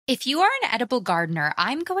If you are an edible gardener,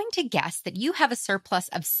 I'm going to guess that you have a surplus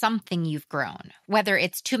of something you've grown, whether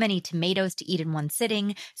it's too many tomatoes to eat in one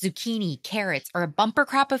sitting, zucchini, carrots, or a bumper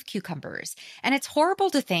crop of cucumbers. And it's horrible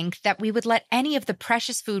to think that we would let any of the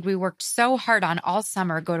precious food we worked so hard on all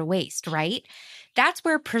summer go to waste, right? That's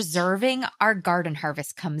where preserving our garden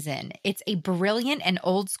harvest comes in. It's a brilliant and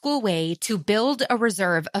old school way to build a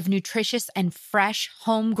reserve of nutritious and fresh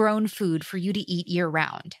homegrown food for you to eat year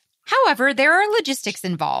round. However, there are logistics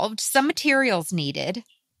involved, some materials needed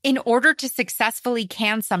in order to successfully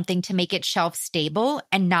can something to make it shelf stable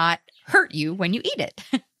and not hurt you when you eat it.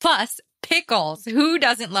 Plus, pickles. Who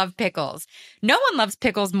doesn't love pickles? No one loves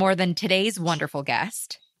pickles more than today's wonderful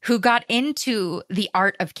guest, who got into the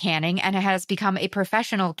art of canning and has become a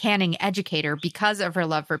professional canning educator because of her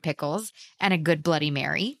love for pickles and a good Bloody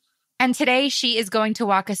Mary. And today she is going to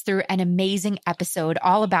walk us through an amazing episode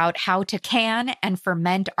all about how to can and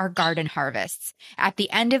ferment our garden harvests. At the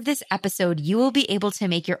end of this episode, you will be able to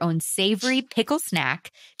make your own savory pickle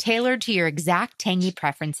snack tailored to your exact tangy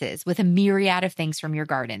preferences with a myriad of things from your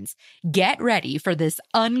gardens. Get ready for this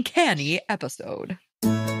uncanny episode.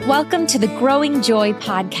 Welcome to the Growing Joy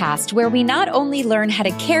podcast, where we not only learn how to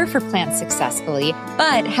care for plants successfully,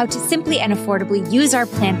 but how to simply and affordably use our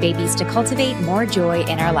plant babies to cultivate more joy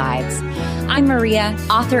in our lives. I'm Maria,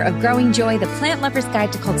 author of Growing Joy, The Plant Lover's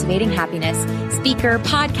Guide to Cultivating Happiness, speaker,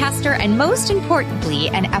 podcaster, and most importantly,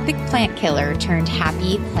 an epic plant killer turned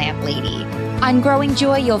happy plant lady. On Growing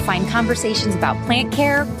Joy, you'll find conversations about plant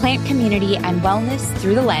care, plant community, and wellness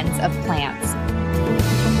through the lens of plants.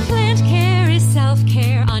 Plant care is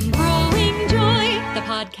self-care on Growing Joy, the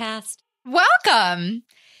podcast. Welcome.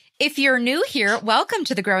 If you're new here, welcome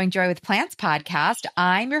to the Growing Joy with Plants podcast.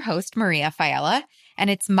 I'm your host, Maria Fiala, and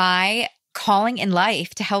it's my calling in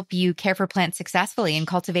life to help you care for plants successfully and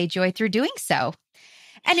cultivate joy through doing so.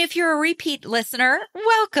 And if you're a repeat listener,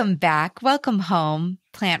 welcome back. Welcome home,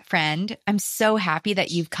 plant friend. I'm so happy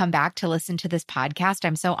that you've come back to listen to this podcast.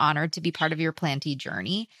 I'm so honored to be part of your planty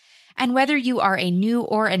journey. And whether you are a new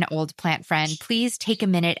or an old plant friend, please take a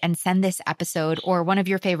minute and send this episode or one of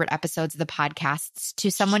your favorite episodes of the podcasts to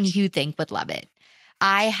someone you think would love it.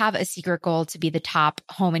 I have a secret goal to be the top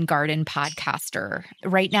home and garden podcaster.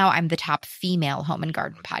 Right now, I'm the top female home and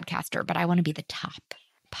garden podcaster, but I want to be the top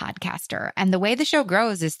podcaster. And the way the show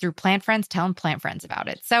grows is through plant friends telling plant friends about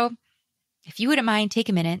it. So if you wouldn't mind, take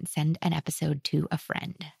a minute and send an episode to a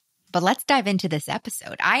friend. But let's dive into this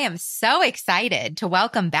episode. I am so excited to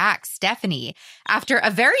welcome back Stephanie after a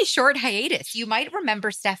very short hiatus. You might remember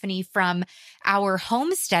Stephanie from our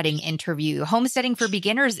homesteading interview, Homesteading for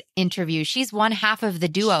Beginners interview. She's one half of the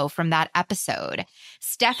duo from that episode.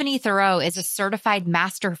 Stephanie Thurow is a certified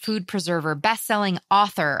master food preserver, best-selling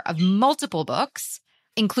author of multiple books,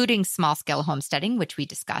 including Small Scale Homesteading, which we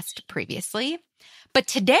discussed previously. But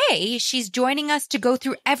today, she's joining us to go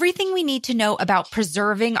through everything we need to know about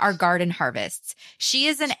preserving our garden harvests. She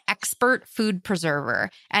is an expert food preserver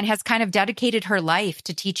and has kind of dedicated her life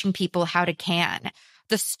to teaching people how to can.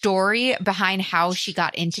 The story behind how she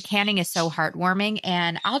got into canning is so heartwarming,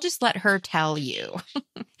 and I'll just let her tell you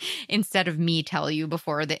instead of me tell you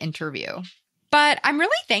before the interview. But I'm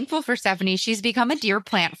really thankful for Stephanie. She's become a dear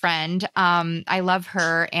plant friend. I love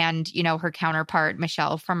her and, her counterpart,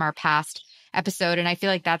 Michelle, from our past episode. And I feel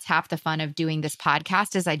like that's half the fun of doing this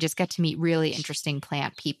podcast is I just get to meet really interesting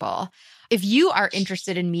plant people. If you are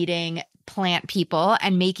interested in meeting plant people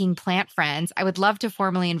and making plant friends, I would love to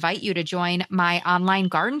formally invite you to join my online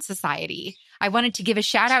garden society. I wanted to give a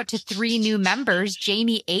shout out to 3 new members,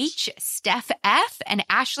 Jamie H., Steph F., and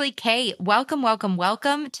Ashley K. Welcome, welcome,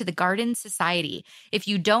 welcome to the Garden Society. If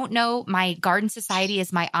you don't know, my Garden Society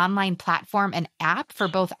is my online platform and app for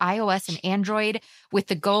both iOS and Android with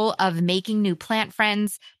the goal of making new plant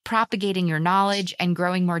friends, propagating your knowledge, and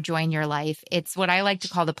growing more joy in your life. It's what I like to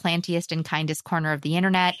call the plantiest and kindest corner of the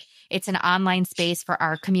internet. It's an online space for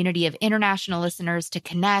our community of international listeners to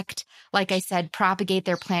connect, like I said, propagate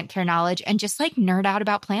their plant care knowledge, and just nerd out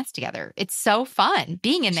about plants together. It's so fun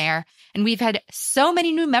being in there. And we've had so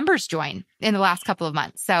many new members join in the last couple of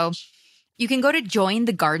months. So you can go to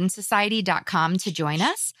jointhegardensociety.com to join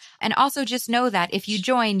us. And also just know that if you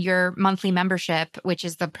join, your monthly membership, which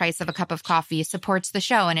is the price of a cup of coffee, supports the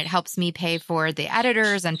show. And it helps me pay for the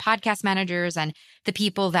editors and podcast managers and the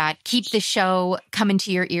people that keep the show coming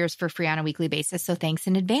to your ears for free on a weekly basis. So thanks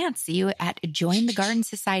in advance. See you at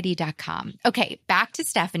jointhegardensociety.com. Okay, back to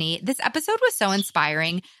Stephanie. This episode was so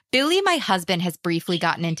inspiring. Billy, my husband, has briefly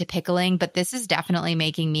gotten into pickling, but this is definitely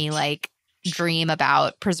making me dream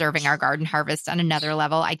about preserving our garden harvest on another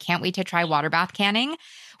level. I can't wait to try water bath canning.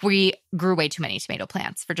 We grew way too many tomato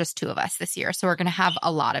plants for just 2 of us this year. So we're going to have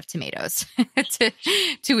a lot of tomatoes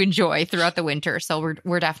to enjoy throughout the winter. So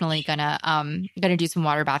we're definitely going to do some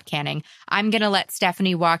water bath canning. I'm going to let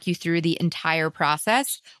Stephanie walk you through the entire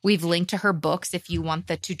process. We've linked to her books if you want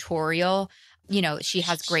the tutorial. You know, she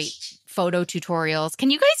has great photo tutorials. Can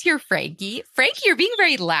you guys hear Frankie? Frankie, you're being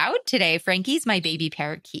very loud today. Frankie's my baby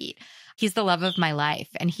parakeet. He's the love of my life,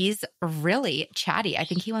 and he's really chatty. I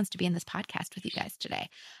think he wants to be in this podcast with you guys today.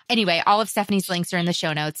 Anyway, all of Stephanie's links are in the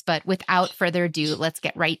show notes, but without further ado, let's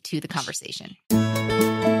get right to the conversation.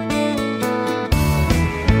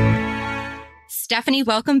 Stephanie,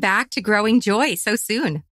 welcome back to Growing Joy so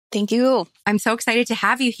soon. Thank you. I'm so excited to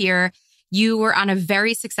have you here. You were on a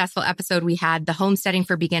very successful episode. We had the Homesteading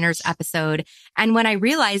for Beginners episode. And when I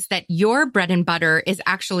realized that your bread and butter is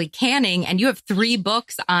actually canning and you have 3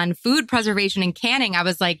 books on food preservation and canning, I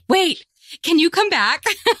was like, wait, can you come back?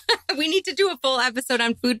 We need to do a full episode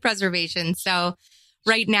on food preservation. So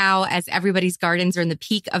right now, as everybody's gardens are in the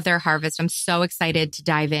peak of their harvest, I'm so excited to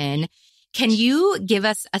dive in. Can you give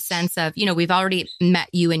us a sense of, you know, we've already met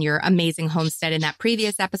you and your amazing homestead in that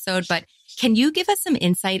previous episode, but can you give us some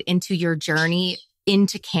insight into your journey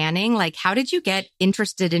into canning? Like, how did you get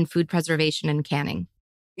interested in food preservation and canning?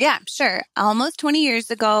 Yeah, sure. Almost 20 years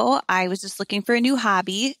ago, I was just looking for a new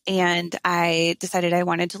hobby, and I decided I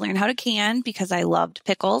wanted to learn how to can because I loved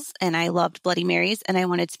pickles and I loved Bloody Marys, and I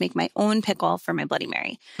wanted to make my own pickle for my Bloody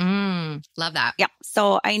Mary. Love that. Yeah.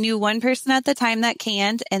 So I knew one person at the time that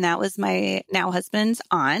canned, and that was my now husband's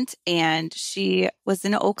aunt, and she was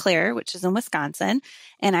in Eau Claire, which is in Wisconsin.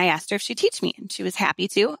 And I asked her if she'd teach me, and she was happy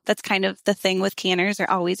to. That's kind of the thing with canners. They're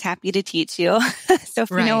always happy to teach you. So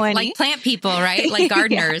if you know any. Like plant people, right? Like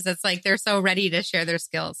gardeners. Yeah. It's like they're so ready to share their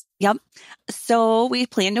skills. Yep. So we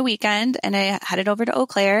planned a weekend, and I headed over to Eau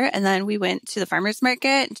Claire, and then we went to the farmer's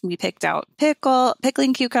market. And we picked out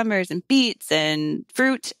pickling cucumbers and beets and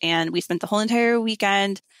fruit, and we spent the whole entire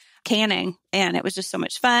weekend canning, and it was just so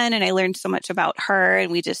much fun. And I learned so much about her,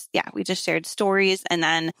 and we just shared stories. And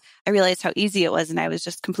then I realized how easy it was, and I was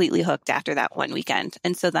just completely hooked after that one weekend.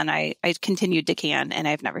 And so then I continued to can, and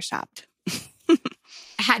I've never stopped.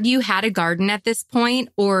 Had you had a garden at this point,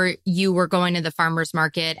 or you were going to the farmer's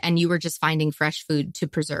market and you were just finding fresh food to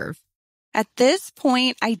preserve? At this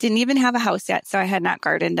point, I didn't even have a house yet, so I had not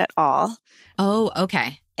gardened at all. Oh,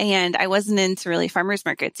 okay. And I wasn't into really farmers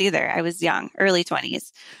markets either. I was young, early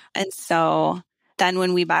 20s. And so then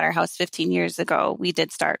when we bought our house 15 years ago, we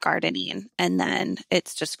did start gardening, and then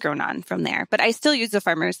it's just grown on from there. But I still use the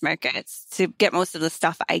farmers markets to get most of the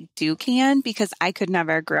stuff I do can, because I could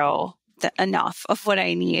never grow enough of what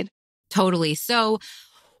I need. Totally. So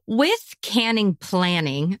with canning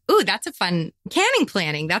planning, that's a fun canning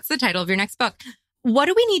planning. That's the title of your next book. What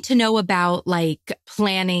do we need to know about like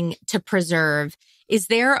planning to preserve? Is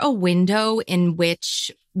there a window in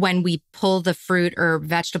which when we pull the fruit or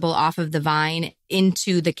vegetable off of the vine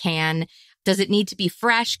into the can, does it need to be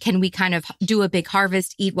fresh? Can we kind of do a big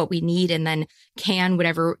harvest, eat what we need, and then can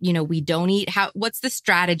whatever, we don't eat? What's the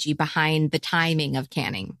strategy behind the timing of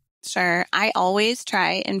canning? Sure. I always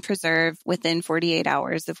try and preserve within 48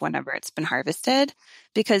 hours of whenever it's been harvested,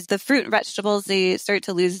 because the fruit and vegetables, they start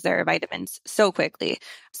to lose their vitamins so quickly.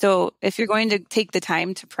 So if you're going to take the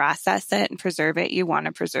time to process it and preserve it, you want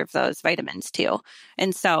to preserve those vitamins too.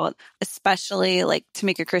 And so especially like to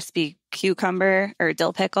make a crispy cucumber or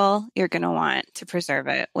dill pickle, you're going to want to preserve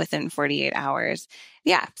it within 48 hours.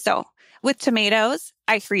 Yeah. So with tomatoes,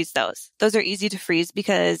 I freeze those. Those are easy to freeze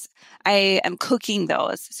because I am cooking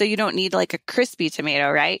those. So you don't need like a crispy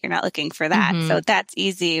tomato, right? You're not looking for that. Mm-hmm. So that's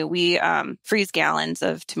easy. We freeze gallons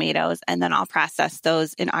of tomatoes, and then I'll process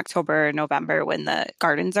those in October or November when the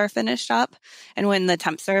gardens are finished up and when the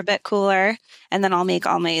temps are a bit cooler. And then I'll make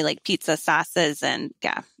all my like pizza sauces and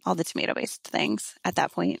all the tomato-based things at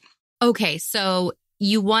that point. Okay. So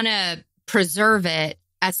you want to preserve it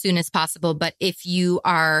as soon as possible. But if you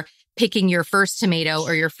are picking your first tomato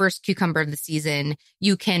or your first cucumber of the season,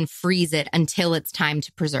 you can freeze it until it's time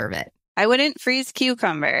to preserve it. I wouldn't freeze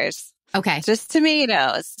cucumbers. Okay. Just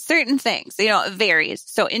tomatoes, certain things, it varies.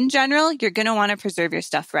 So in general, you're going to want to preserve your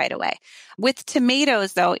stuff right away. With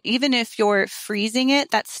tomatoes, though, even if you're freezing it,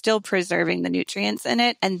 that's still preserving the nutrients in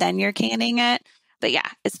it, and then you're canning it. But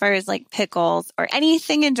as far as like pickles or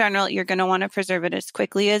anything in general, you're going to want to preserve it as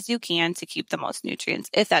quickly as you can to keep the most nutrients,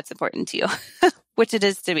 if that's important to you, which it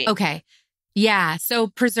is to me. Okay. Yeah. So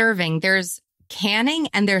preserving, there's canning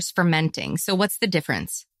and there's fermenting. So what's the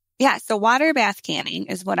difference? Yeah, so water bath canning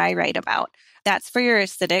is what I write about. That's for your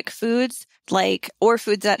acidic foods, or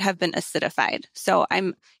foods that have been acidified. So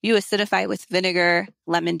you acidify with vinegar,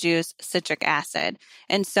 lemon juice, citric acid.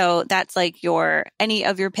 And so that's like any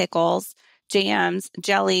of your pickles, jams,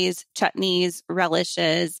 jellies, chutneys,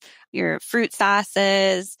 relishes, your fruit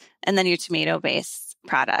sauces, and then your tomato-based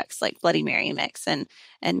products like Bloody Mary mix and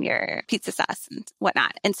your pizza sauce and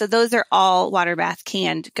whatnot. And so those are all water bath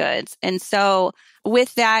canned goods. And so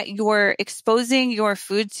with that, you're exposing your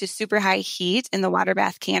food to super high heat in the water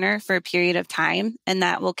bath canner for a period of time, and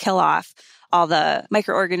that will kill off all the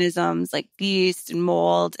microorganisms like yeast and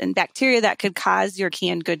mold and bacteria that could cause your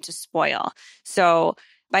canned good to spoil. So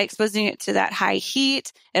by exposing it to that high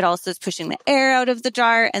heat, it also is pushing the air out of the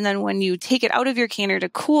jar. And then when you take it out of your canner to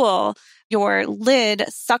cool, your lid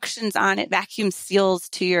suctions on it, vacuum seals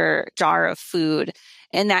to your jar of food.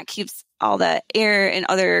 And that keeps all the air and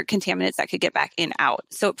other contaminants that could get back in out.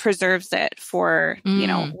 So it preserves it for,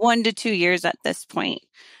 1 to 2 years at this point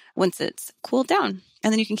once it's cooled down.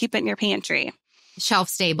 And then you can keep it in your pantry. Shelf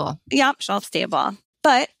stable. Yep, shelf stable.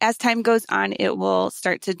 But as time goes on, it will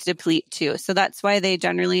start to deplete too. So that's why they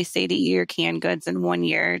generally say to eat your canned goods in 1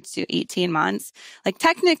 year to 18 months. Like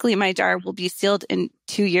technically my jar will be sealed in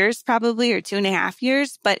 2 years probably, or 2.5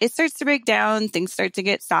 years, but it starts to break down. Things start to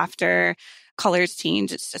get softer. Colors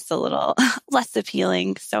change. It's just a little less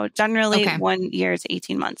appealing. So generally 1 year to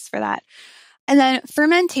 18 months for that. And then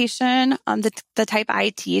fermentation, the type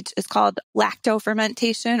I teach is called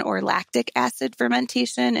lactofermentation or lactic acid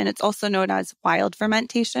fermentation, and it's also known as wild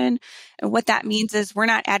fermentation. And what that means is we're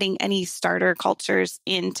not adding any starter cultures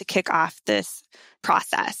in to kick off this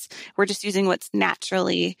process. We're just using what's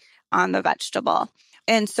naturally on the vegetable.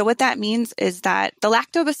 And so what that means is that the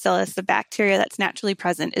lactobacillus, the bacteria that's naturally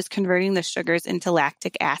present, is converting the sugars into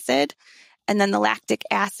lactic acid. And then the lactic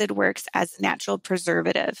acid works as a natural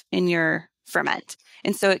preservative in your ferment.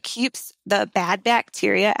 And so it keeps the bad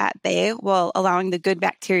bacteria at bay while allowing the good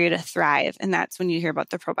bacteria to thrive. And that's when you hear about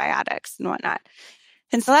the probiotics and whatnot.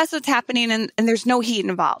 And so that's what's happening. And there's no heat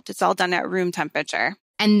involved. It's all done at room temperature.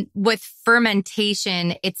 And with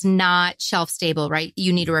fermentation, it's not shelf stable, right?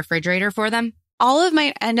 You need a refrigerator for them? Olive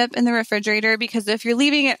might end up in the refrigerator because if you're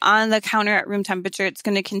leaving it on the counter at room temperature, it's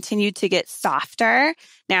going to continue to get softer.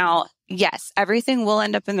 Now, yes, everything will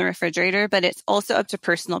end up in the refrigerator, but it's also up to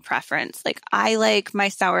personal preference. Like I like my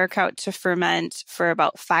sauerkraut to ferment for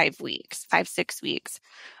about 5 weeks, 6 weeks.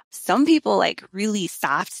 Some people like really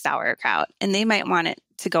soft sauerkraut and they might want it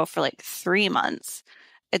to go for like 3 months.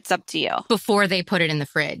 It's up to you. Before they put it in the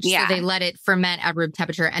fridge. Yeah. So they let it ferment at room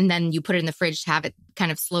temperature and then you put it in the fridge to have it kind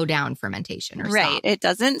of slow down fermentation or Right. stop. It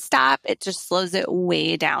doesn't stop. It just slows it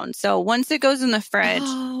way down. So once it goes in the fridge.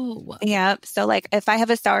 Oh. Yeah. So like if I have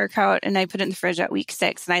a sauerkraut and I put it in the fridge at week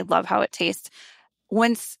 6 and I love how it tastes,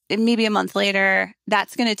 once maybe a month later,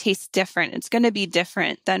 that's going to taste different. It's going to be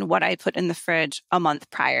different than what I put in the fridge a month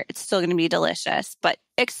prior. It's still going to be delicious, but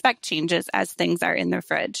expect changes as things are in the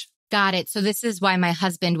fridge. Got it. So this is why my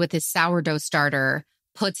husband with his sourdough starter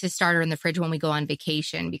puts his starter in the fridge when we go on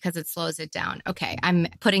vacation because it slows it down. Okay, I'm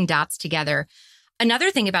putting dots together.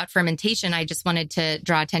 Another thing about fermentation I just wanted to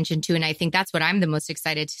draw attention to, and I think that's what I'm the most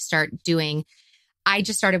excited to start doing. I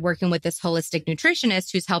just started working with this holistic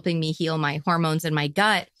nutritionist who's helping me heal my hormones and my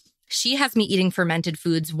gut. She has me eating fermented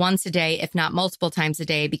foods once a day, if not multiple times a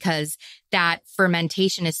day, because that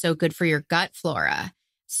fermentation is so good for your gut flora.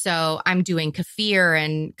 So I'm doing kefir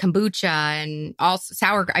and kombucha and also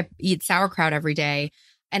I eat sauerkraut every day.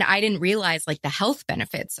 And I didn't realize like the health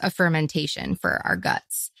benefits of fermentation for our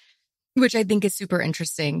guts, which I think is super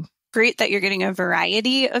interesting. Great that you're getting a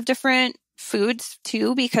variety of different foods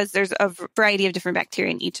too, because there's a variety of different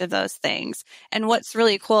bacteria in each of those things. And what's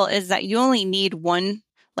really cool is that you only need one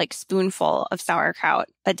like spoonful of sauerkraut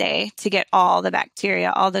a day to get all the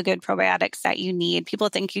bacteria, all the good probiotics that you need. People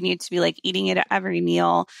think you need to be like eating it at every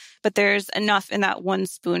meal, but there's enough in that one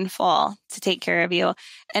spoonful to take care of you.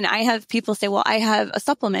 And I have people say, well, I have a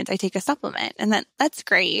supplement. I take a supplement. And that's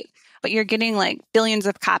great. But you're getting like billions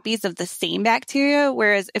of copies of the same bacteria.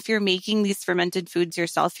 Whereas if you're making these fermented foods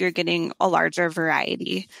yourself, you're getting a larger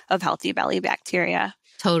variety of healthy belly bacteria.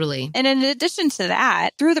 Totally. And in addition to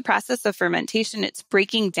that, through the process of fermentation, it's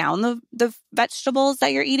breaking down the vegetables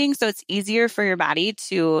that you're eating. So it's easier for your body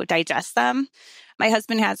to digest them. My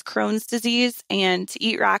husband has Crohn's disease, and to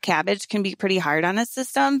eat raw cabbage can be pretty hard on his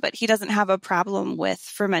system, but he doesn't have a problem with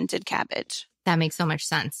fermented cabbage. That makes so much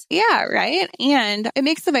sense. Yeah, right. And it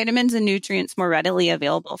makes the vitamins and nutrients more readily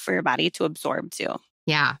available for your body to absorb too.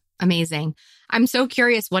 Yeah. Amazing. I'm so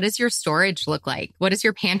curious, what does your storage look like? What is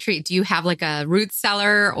your pantry? Do you have like a root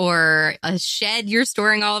cellar or a shed you're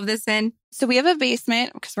storing all of this in? So we have a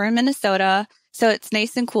basement because we're in Minnesota. So it's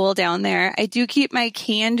nice and cool down there. I do keep my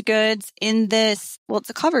canned goods in this, well, it's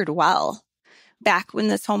a covered well. Back when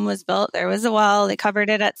this home was built, there was a well. They covered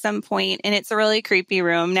it at some point, and it's a really creepy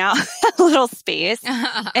room now, a little space.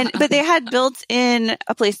 But they had built in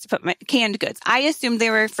a place to put my canned goods. I assumed they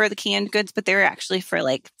were for the canned goods, but they were actually for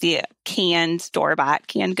like the canned store-bought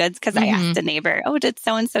canned goods because I asked a neighbor, oh, did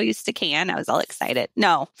so-and-so used to can? I was all excited.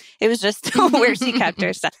 No, it was just where she kept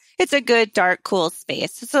her stuff. It's a good, dark, cool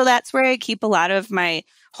space. So that's where I keep a lot of my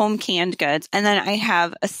home canned goods. And then I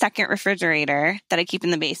have a second refrigerator that I keep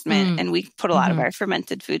in the basement, and we put a lot of our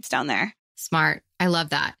fermented foods down there. Smart. I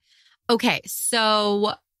love that. Okay,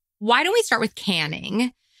 so why don't we start with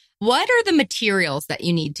canning? What are the materials that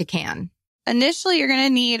you need to can? Initially, you're going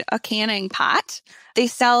to need a canning pot. They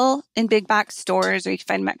sell in big box stores, or you can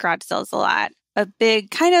find them at garage sales a lot. A big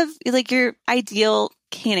kind of like your ideal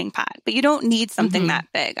canning pot, but you don't need something that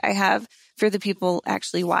big. I have, for the people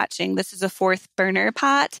actually watching, this is a 4th burner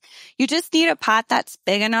pot. You just need a pot that's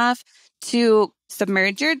big enough to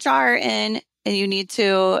submerge your jar in, and you need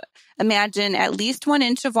to imagine at least 1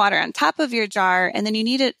 inch of water on top of your jar, and then you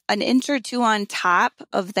need an inch or 2 on top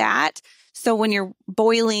of that. So when you're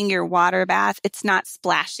boiling your water bath, it's not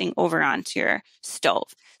splashing over onto your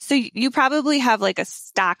stove. So you probably have like a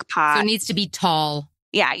stock pot. So it needs to be tall.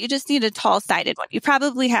 Yeah, you just need a tall-sided one. You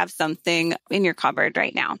probably have something in your cupboard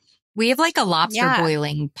right now. We have like a lobster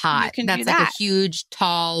boiling pot. That's like a huge,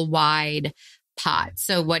 tall, wide pot.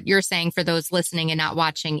 So what you're saying for those listening and not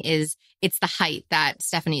watching is it's the height that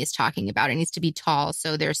Stephanie is talking about. It needs to be tall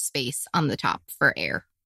so there's space on the top for air.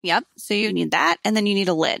 Yep. So you need that. And then you need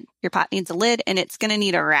a lid. Your pot needs a lid, and it's going to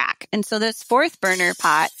need a rack. And so this 4th burner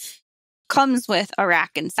pot comes with a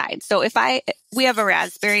rack inside. So we have a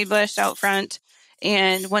raspberry bush out front.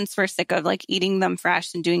 And once we're sick of like eating them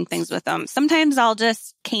fresh and doing things with them, sometimes I'll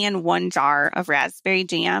just can 1 jar of raspberry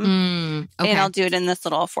jam and I'll do it in this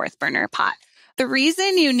little 4th burner pot. The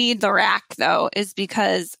reason you need the rack, though, is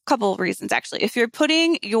because a couple of reasons, actually. If you're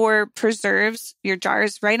putting your preserves, your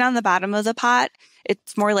jars right on the bottom of the pot,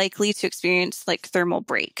 it's more likely to experience like thermal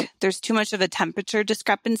break. There's too much of a temperature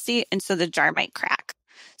discrepancy, and so the jar might crack.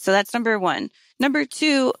 So that's number 1. Number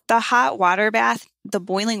 2, the hot water bath, the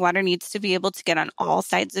boiling water needs to be able to get on all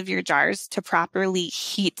sides of your jars to properly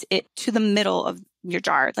heat it to the middle of your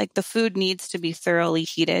jar. Like the food needs to be thoroughly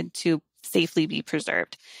heated to safely be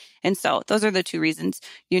preserved. And so those are the 2 reasons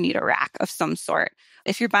you need a rack of some sort.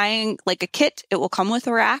 If you're buying like a kit, it will come with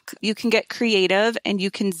a rack. You can get creative and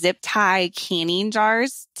you can zip tie canning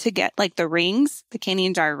jars to get like the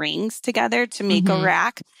canning jar rings together to make a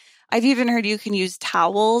rack. I've even heard you can use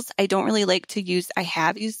towels. I don't really like to I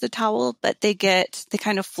have used the towel, but they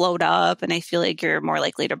kind of float up, and I feel like you're more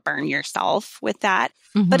likely to burn yourself with that.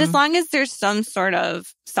 But as long as there's some sort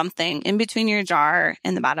of something in between your jar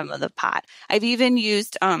and the bottom of the pot. I've even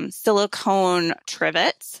used silicone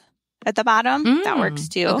trivets at the bottom. That works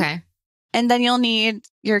too. Okay. And then you'll need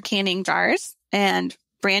your canning jars and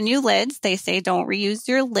brand new lids. They say don't reuse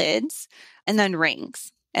your lids, and then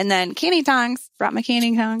rings. And then canning tongs, brought my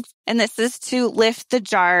canning tongs. And this is to lift the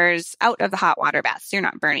jars out of the hot water bath so you're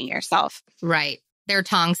not burning yourself. Right. They're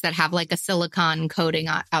tongs that have like a silicone coating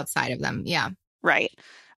outside of them. Yeah. Right.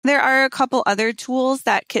 There are a couple other tools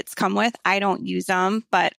that kits come with. I don't use them,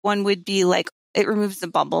 but one would be like it removes the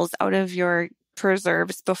bubbles out of your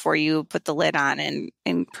preserves before you put the lid on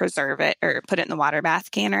and preserve it or put it in the water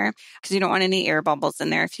bath canner because you don't want any air bubbles in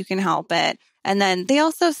there if you can help it. And then they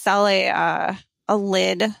also sell a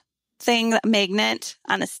lid thing, magnet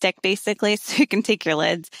on a stick, basically, so you can take your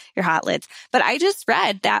hot lids. But I just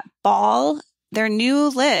read that Ball, their new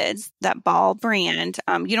lids, that Ball brand,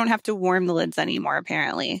 you don't have to warm the lids anymore,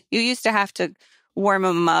 apparently. You used to have to warm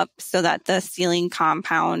them up so that the sealing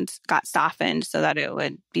compound got softened so that it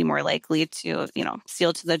would be more likely to,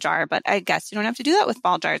 seal to the jar. But I guess you don't have to do that with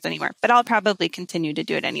Ball jars anymore. But I'll probably continue to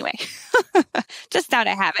do it anyway. Just out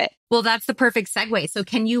of habit. Well, that's the perfect segue. So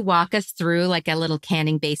can you walk us through like a little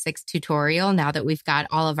canning basics tutorial now that we've got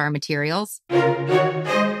all of our materials?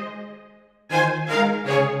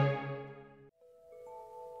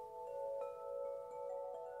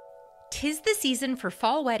 'Tis the season for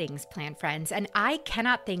fall weddings, plant friends, and I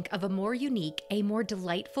cannot think of a more unique, a more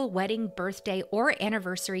delightful wedding, birthday, or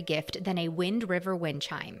anniversary gift than a Wind River wind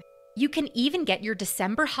chime. You can even get your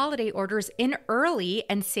December holiday orders in early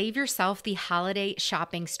and save yourself the holiday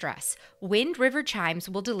shopping stress. Wind River chimes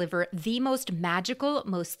will deliver the most magical,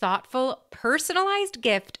 most thoughtful, personalized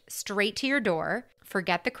gift straight to your door.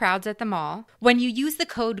 Forget the crowds at the mall. When you use the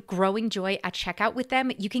code GROWINGJOY at checkout with them,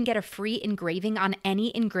 you can get a free engraving on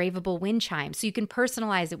any engravable wind chime, so you can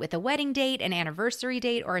personalize it with a wedding date, an anniversary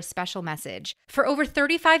date, or a special message. For over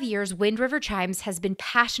 35 years, Wind River Chimes has been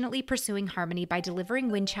passionately pursuing harmony by delivering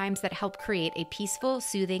wind chimes that help create a peaceful,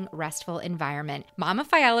 soothing, restful environment. Mama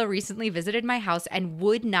Fiala recently visited my house and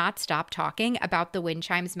would not stop talking about the wind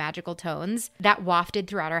chime's magical tones that wafted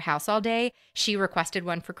throughout our house all day. She requested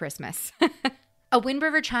one for Christmas. A Wind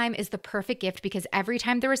River chime is the perfect gift because every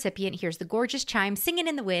time the recipient hears the gorgeous chime singing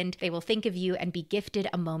in the wind, they will think of you and be gifted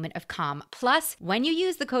a moment of calm. Plus, when you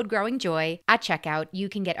use the code GROWINGJOY at checkout, you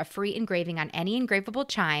can get a free engraving on any engravable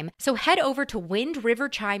chime. So head over to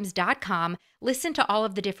windriverchimes.com, listen to all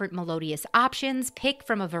of the different melodious options, pick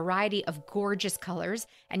from a variety of gorgeous colors,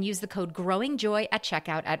 and use the code GROWINGJOY at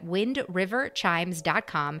checkout at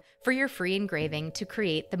windriverchimes.com for your free engraving to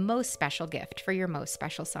create the most special gift for your most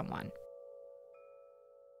special someone.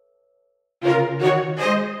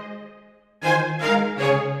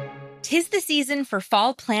 'Tis the season for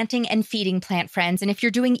fall planting and feeding, plant friends, and if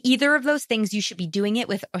you're doing either of those things, you should be doing it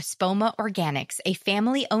with Espoma Organics, a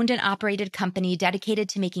family-owned and operated company dedicated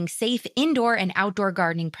to making safe indoor and outdoor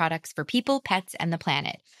gardening products for people, pets, and the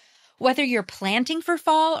planet. Whether you're planting for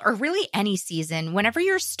fall or really any season, whenever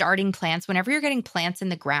you're starting plants, whenever you're getting plants in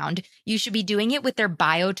the ground, you should be doing it with their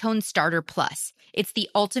Biotone Starter Plus. It's the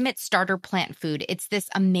ultimate starter plant food. It's this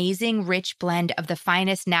amazing, rich blend of the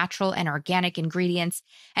finest natural and organic ingredients,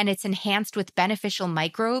 and it's enhanced with beneficial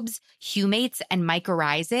microbes, humates, and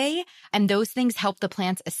mycorrhizae, and those things help the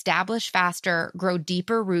plants establish faster, grow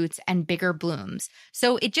deeper roots, and bigger blooms.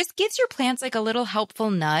 So it just gives your plants like a little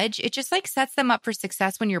helpful nudge. It just like sets them up for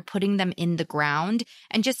success when you're putting them in the ground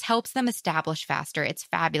and just helps them establish faster. It's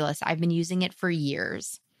fabulous. I've been using it for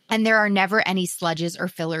years. And there are never any sludges or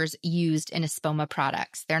fillers used in Espoma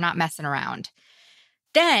products. They're not messing around.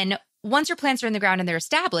 Then, once your plants are in the ground and they're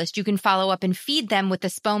established, you can follow up and feed them with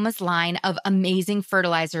Espoma's line of amazing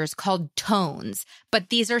fertilizers called tones. But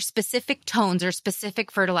these are specific tones or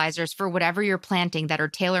specific fertilizers for whatever you're planting that are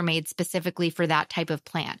tailor-made specifically for that type of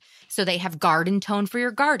plant. So they have garden tone for your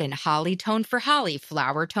garden, holly tone for holly,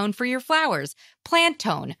 flower tone for your flowers, plant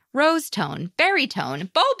tone, rose tone, berry tone,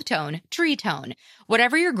 bulb tone, tree tone.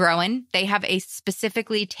 Whatever you're growing, they have a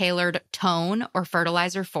specifically tailored tone or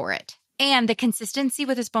fertilizer for it. And the consistency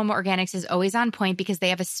with Espoma Organics is always on point because they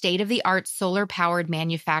have a state-of-the-art solar-powered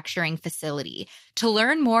manufacturing facility. To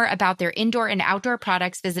learn more about their indoor and outdoor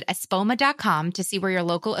products, visit espoma.com to see where your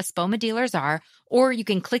local Espoma dealers are, or you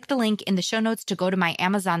can click the link in the show notes to go to my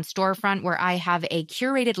Amazon storefront where I have a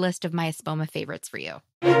curated list of my Espoma favorites for you.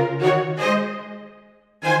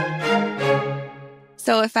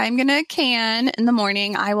 So if I'm going to can in the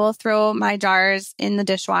morning, I will throw my jars in the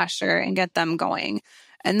dishwasher and get them going.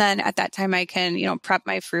 And then at that time I can, prep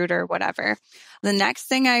my fruit or whatever. The next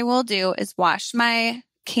thing I will do is wash my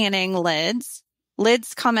canning lids.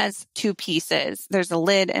 Lids come as two pieces. There's a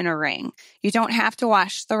lid and a ring. You don't have to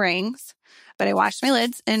wash the rings, but I wash my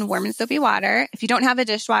lids in warm and soapy water. If you don't have a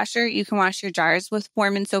dishwasher, you can wash your jars with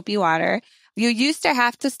warm and soapy water. You used to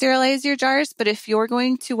have to sterilize your jars, but if you're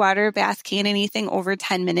going to water, bath, can anything over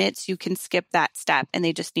 10 minutes, you can skip that step and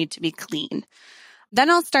they just need to be clean.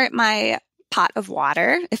 Then I'll start my pot of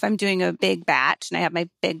water if I'm doing a big batch and I have my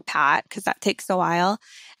big pot because that takes a while.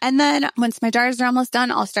 And then once my jars are almost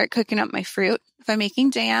done, I'll start cooking up my fruit. If I'm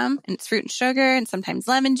making jam and it's fruit and sugar and sometimes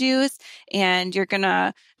lemon juice, and you're going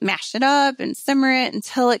to mash it up and simmer it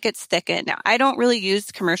until it gets thickened. Now, I don't really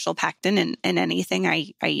use commercial pectin in anything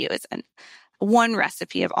I use. And one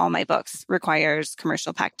recipe of all my books requires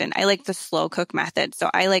commercial pectin. I like the slow cook method. So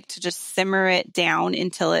I like to just simmer it down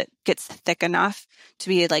until it gets thick enough to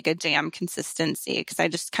be like a jam consistency because I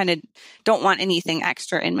just kind of don't want anything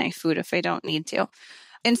extra in my food if I don't need to.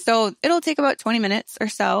 And so it'll take about 20 minutes or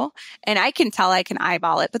so. And I can tell I can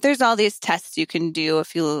eyeball it. But there's all these tests you can do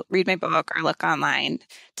if you read my book or look online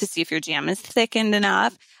to see if your jam is thickened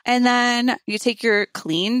enough. And then you take your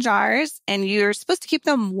clean jars and you're supposed to keep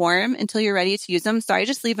them warm until you're ready to use them. So I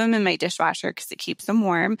just leave them in my dishwasher because it keeps them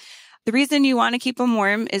warm. The reason you want to keep them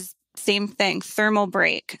warm is same thing, thermal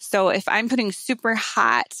break. So if I'm putting super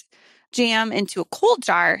hot jam into a cold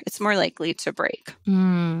jar, it's more likely to break.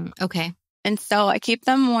 Okay. And so I keep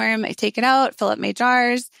them warm. I take it out, fill up my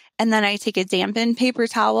jars, and then I take a dampened paper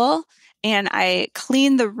towel and I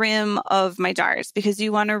clean the rim of my jars because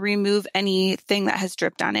you want to remove anything that has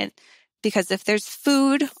dripped on it. Because if there's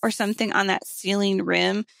food or something on that sealing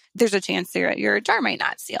rim, there's a chance your jar might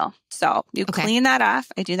not seal. So you clean that off.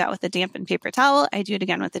 I do that with a dampened paper towel. I do it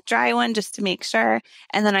again with a dry one just to make sure.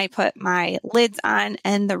 And then I put my lids on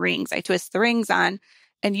and the rings. I twist the rings on.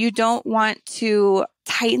 and you don't want to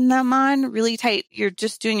tighten them on really tight. You're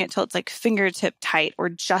just doing it till it's like fingertip tight or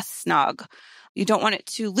just snug. You don't want it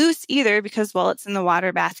too loose either because while it's in the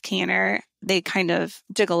water bath canner, they kind of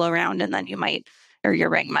jiggle around and then you might, or your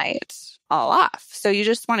ring might fall off. So you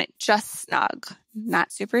just want it just snug,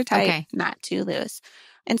 not super tight, not too loose.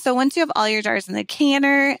 And so once you have all your jars in the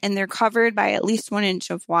canner and they're covered by at least 1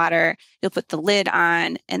 inch of water, you'll put the lid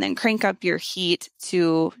on and then crank up your heat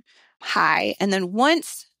to high. And then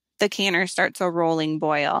once the canner starts a rolling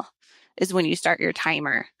boil is when you start your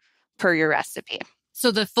timer per your recipe.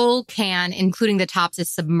 So the full can, including the tops, is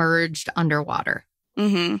submerged underwater.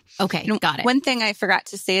 Mm-hmm. Okay, got it. One thing I forgot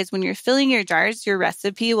to say is when you're filling your jars, your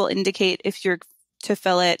recipe will indicate if you're to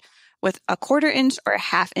fill it with a 1/4 inch or a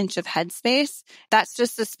 1/2 inch of headspace. That's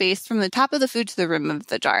just the space from the top of the food to the rim of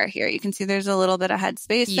the jar here. You can see there's a little bit of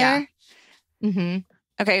headspace there. Mm-hmm.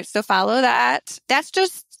 Okay, so follow that. That's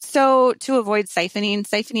just so to avoid siphoning.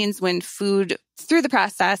 Siphoning is when food, through the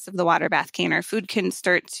process of the water bath canner, food can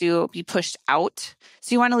start to be pushed out.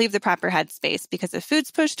 So you want to leave the proper headspace because if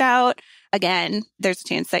food's pushed out, again, there's a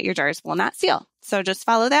chance that your jars will not seal. So just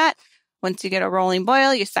follow that. Once you get a rolling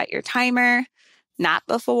boil, you set your timer, not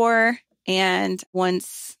before. And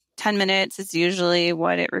once 10 minutes is usually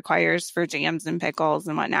what it requires for jams and pickles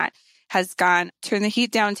and whatnot, has gone, turn the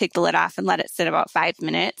heat down, take the lid off and let it sit about 5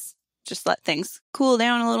 minutes. Just let things cool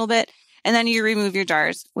down a little bit. And then you remove your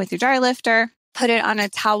jars with your jar lifter, put it on a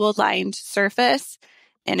towel-lined surface.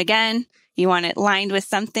 And again, you want it lined with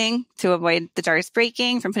something to avoid the jars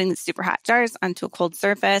breaking from putting the super hot jars onto a cold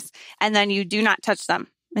surface. And then you do not touch them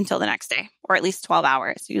until the next day, or at least 12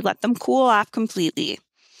 hours. You let them cool off completely.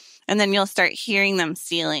 And then you'll start hearing them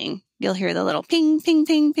sealing. You'll hear the little ping, ping,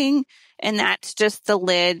 ping, ping. And that's just the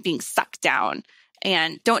lid being sucked down.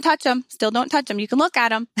 And don't touch them. Still don't touch them. You can look at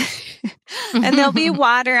them. And there'll be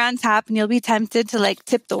water on top and you'll be tempted to like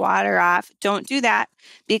tip the water off. Don't do that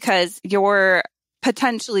because you're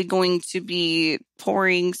potentially going to be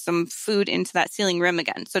pouring some food into that sealing rim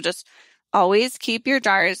again. So just always keep your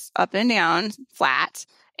jars up and down flat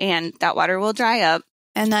and that water will dry up.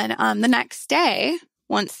 And then the next day,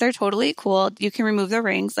 once they're totally cooled, you can remove the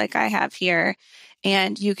rings like I have here.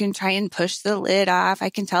 And you can try and push the lid off.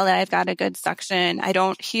 I can tell that I've got a good suction. I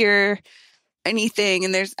don't hear anything.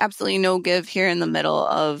 And there's absolutely no give here in the middle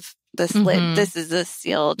of this lid. This is a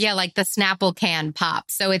sealed. Yeah, like the Snapple can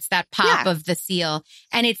pop. So it's that pop of the seal.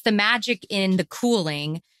 And it's the magic in the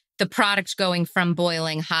cooling, the product going from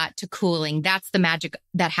boiling hot to cooling. That's the magic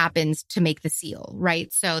that happens to make the seal,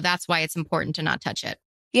 right? So that's why it's important to not touch it.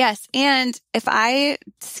 Yes. And if I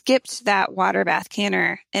skipped that water bath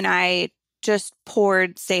canner and I just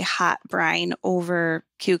poured, say, hot brine over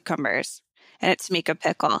cucumbers and it's to make a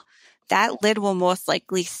pickle, that lid will most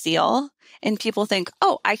likely seal. And people think,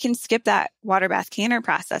 oh, I can skip that water bath canner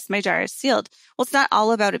process. My jar is sealed. Well, it's not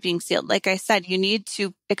all about it being sealed. Like I said, you need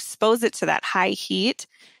to expose it to that high heat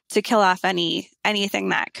to kill off anything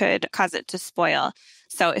that could cause it to spoil.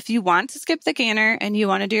 So if you want to skip the canner and you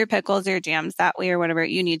want to do your pickles or your jams that way or whatever,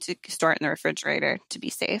 you need to store it in the refrigerator to be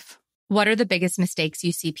safe. What are the biggest mistakes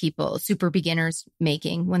you see people, super beginners,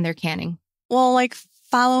 making when they're canning? Well, like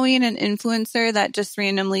following an influencer that just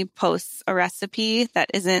randomly posts a recipe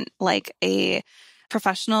that isn't like a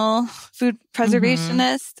professional food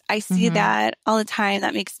preservationist. I see that all the time.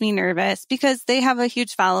 That makes me nervous because they have a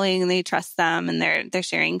huge following and they trust them and they're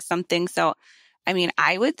sharing something. So, I mean,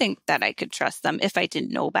 I would think that I could trust them if I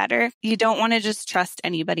didn't know better. You don't want to just trust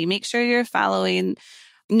anybody. Make sure you're following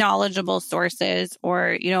knowledgeable sources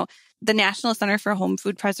or, the National Center for Home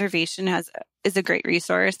Food Preservation is a great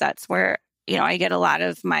resource. That's where, I get a lot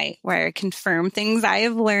of where I confirm things I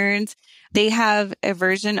have learned. They have a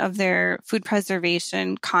version of their food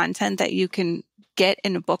preservation content that you can get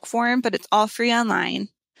in a book form, but it's all free online.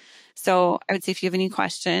 So I would say if you have any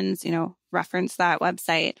questions, reference that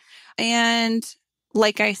website. And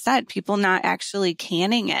like I said, people not actually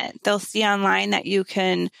canning it. They'll see online that you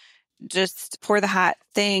can just pour the hot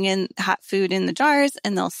food in the jars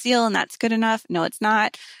and they'll seal and that's good enough. No, it's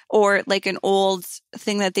not. Or like an old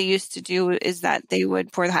thing that they used to do is that they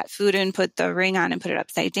would pour the hot food in, put the ring on and put it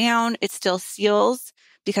upside down. It still seals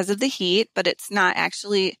because of the heat, but it's not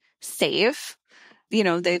actually safe.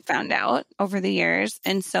 They found out over the years.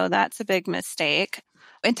 And so that's a big mistake.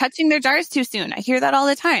 And touching their jars too soon. I hear that all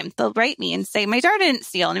the time. They'll write me and say, my jar didn't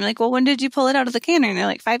seal. And I'm like, well, when did you pull it out of the canner? And they're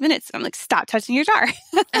like, 5 minutes. And I'm like, stop touching your jar.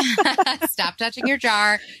 Stop touching your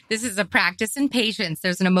jar. This is a practice in patience.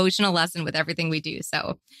 There's an emotional lesson with everything we do.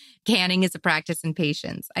 So canning is a practice in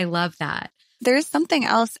patience. I love that. There's something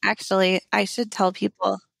else, actually, I should tell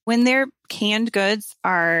people. When their canned goods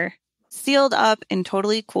are sealed up and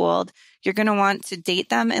totally cooled, you're going to want to date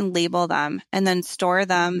them and label them and then store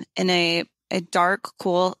them in a dark,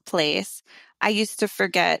 cool place. I used to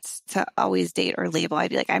forget to always date or label.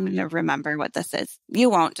 I'd be like, I'm going to remember what this is.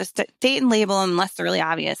 You won't. Just date and label them unless they're really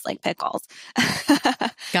obvious, like pickles.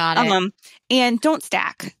 Got it. And don't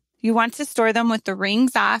stack. You want to store them with the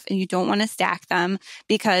rings off, and you don't want to stack them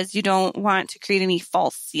because you don't want to create any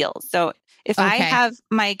false seals. So if I have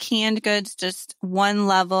my canned goods just one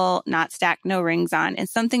level, not stacked, no rings on, and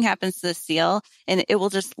something happens to the seal, and it will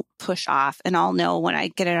just push off, and I'll know when I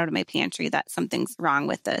get it out of my pantry that something's wrong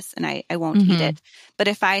with this, and I won't eat it. But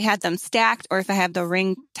if I had them stacked, or if I have the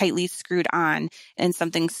ring tightly screwed on and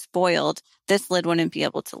something's spoiled, this lid wouldn't be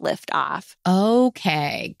able to lift off.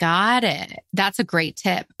 Okay, got it. That's a great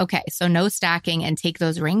tip. Okay, so no stacking and take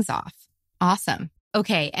those rings off. Awesome.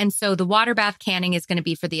 Okay, and so the water bath canning is going to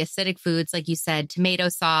be for the acidic foods, like you said, tomato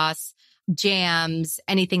sauce, jams,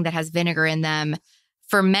 anything that has vinegar in them.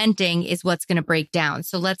 Fermenting is what's going to break down.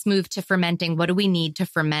 So let's move to fermenting. What do we need to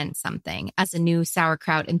ferment something? As a new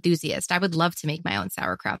sauerkraut enthusiast, I would love to make my own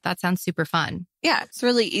sauerkraut. That sounds super fun. Yeah, it's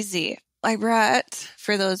really easy. I brought,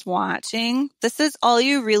 for those watching, this is all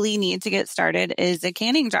you really need to get started is a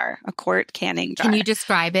canning jar, a quart canning jar. Can you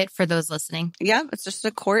describe it for those listening? Yeah, it's just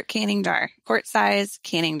a quart canning jar, quart size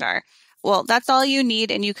canning jar. Well, that's all you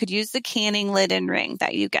need. And you could use the canning lid and ring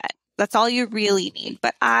that you get. That's all you really need.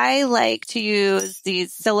 But I like to use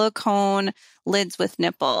these silicone lids with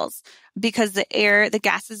nipples because the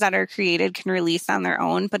gases that are created can release on their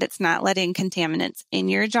own, but it's not letting contaminants in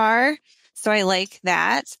your jar. So I like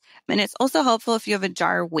that. And it's also helpful if you have a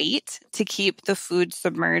jar weight to keep the food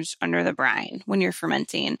submerged under the brine when you're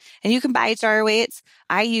fermenting. And you can buy jar weights.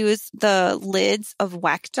 I use the lids of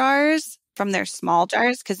Weck jars from their small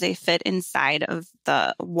jars because they fit inside of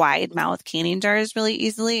the wide mouth canning jars really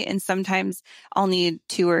easily. And sometimes I'll need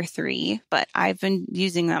 2 or 3, but I've been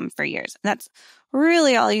using them for years. And that's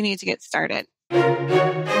really all you need to get started.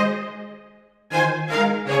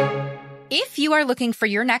 If you are looking for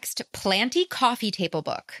your next planty coffee table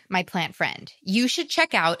book, my plant friend, you should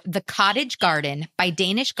check out The Cottage Garden by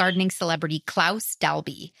Danish gardening celebrity Klaus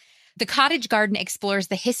Dalby. The Cottage Garden explores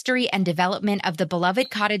the history and development of the beloved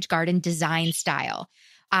cottage garden design style.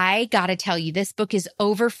 I gotta tell you, this book is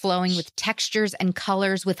overflowing with textures and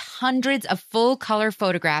colors with hundreds of full color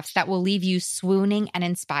photographs that will leave you swooning and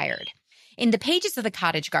inspired. In the pages of The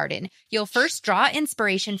Cottage Garden, you'll first draw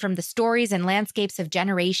inspiration from the stories and landscapes of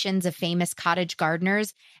generations of famous cottage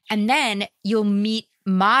gardeners, and then you'll meet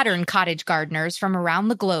modern cottage gardeners from around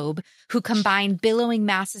the globe who combine billowing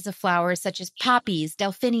masses of flowers such as poppies,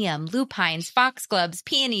 delphinium, lupines, foxgloves,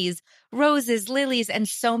 peonies, roses, lilies, and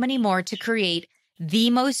so many more to create the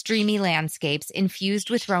most dreamy landscapes infused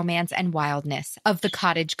with romance and wildness of the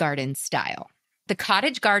cottage garden style. The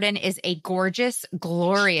Cottage Garden is a gorgeous,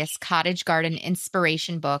 glorious cottage garden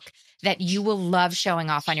inspiration book that you will love showing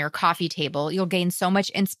off on your coffee table. You'll gain so much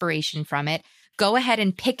inspiration from it. Go ahead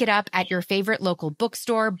and pick it up at your favorite local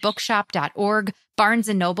bookstore, bookshop.org, Barnes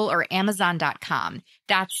 & Noble, or Amazon.com.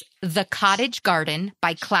 That's The Cottage Garden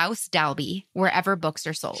by Klaus Dalby, wherever books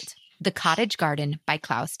are sold. The Cottage Garden by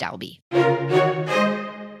Klaus Dalby.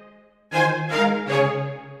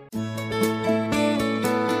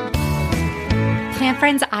 Plant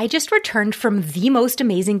friends, I just returned from the most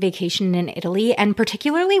amazing vacation in Italy, and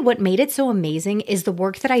particularly what made it so amazing is the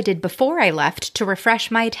work that I did before I left to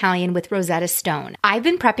refresh my Italian with Rosetta Stone. I've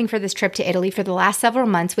been prepping for this trip to Italy for the last several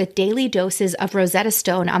months with daily doses of Rosetta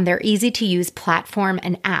Stone on their easy-to-use platform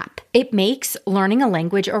and app. It makes learning a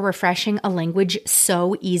language or refreshing a language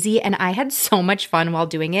so easy, and I had so much fun while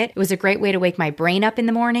doing it. It was a great way to wake my brain up in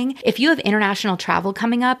the morning. If you have international travel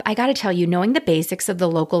coming up, I gotta tell you, knowing the basics of the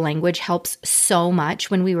local language helps so much.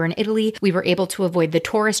 When we were in Italy, we were able to avoid the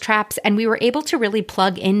tourist traps and we were able to really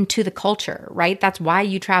plug into the culture, right? That's why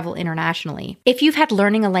you travel internationally. If you've had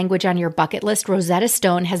learning a language on your bucket list, Rosetta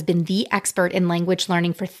Stone has been the expert in language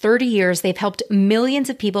learning for 30 years. They've helped millions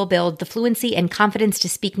of people build the fluency and confidence to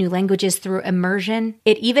speak new languages through immersion.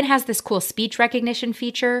 It even has this cool speech recognition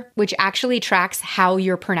feature, which actually tracks how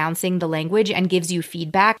you're pronouncing the language and gives you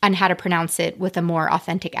feedback on how to pronounce it with a more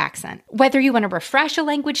authentic accent. Whether you want to refresh a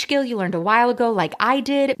language skill you learned a while ago, like I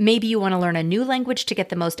did, maybe you want to learn a new language to get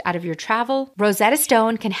the most out of your travel, Rosetta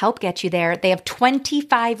Stone can help get you there. They have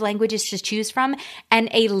 25 languages to choose from and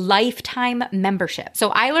a lifetime membership. So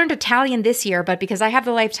I learned Italian this year, but because I have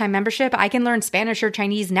the lifetime membership, I can learn Spanish or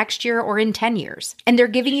Chinese next year or in 10 years. And they're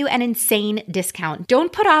giving you an insane discount.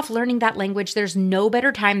 Don't put off learning that language. There's no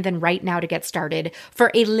better time than right now to get started.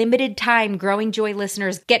 For a limited time, Growing Joy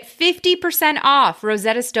listeners get 50% off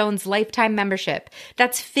Rosetta Stone's lifetime membership.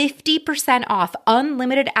 That's 50% off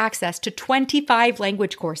unlimited access to 25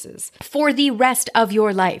 language courses for the rest of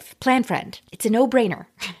your life. Plan Friend. It's a no-brainer.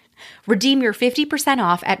 Redeem your 50%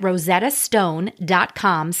 off at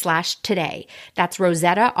rosettastone.com/today. That's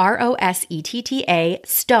Rosetta, ROSETTA,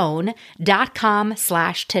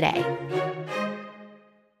 stone.com/today.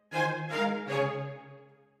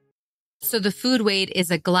 So the food weight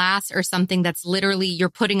is a glass or something that's literally you're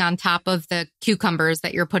putting on top of the cucumbers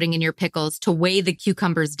that you're putting in your pickles to weigh the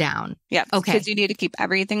cucumbers down. Yeah. Okay. Because you need to keep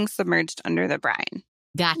everything submerged under the brine.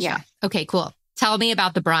 Gotcha. Yeah. Okay, cool. Tell me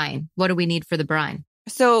about the brine. What do we need for the brine?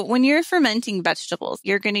 So when you're fermenting vegetables,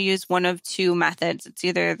 you're going to use one of two methods. It's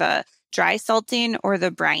either the dry salting or the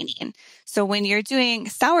brining. So when you're doing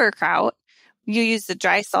sauerkraut, you use the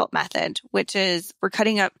dry salt method, which is we're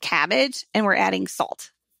cutting up cabbage and we're adding salt.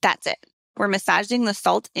 That's it. We're massaging the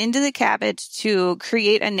salt into the cabbage to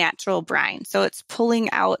create a natural brine. So it's pulling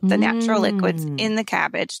out the natural liquids in the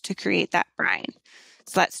cabbage to create that brine.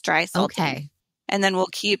 So that's dry salting. Okay. And then we'll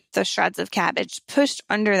keep the shreds of cabbage pushed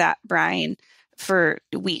under that brine for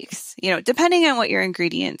weeks, depending on what your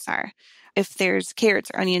ingredients are. If there's carrots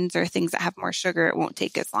or onions or things that have more sugar, it won't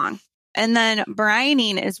take as long. And then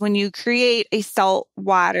brining is when you create a salt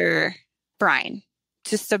water brine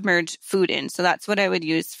to submerge food in. So that's what I would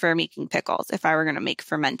use for making pickles if I were going to make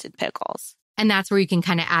fermented pickles. And that's where you can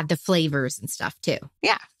kind of add the flavors and stuff too.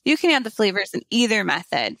 Yeah, you can add the flavors in either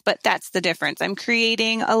method, but that's the difference. I'm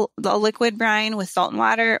creating a liquid brine with salt and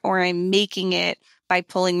water, or I'm making it by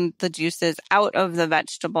pulling the juices out of the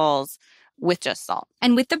vegetables with just salt.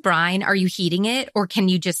 And with the brine, are you heating it or can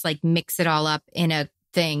you just like mix it all up in a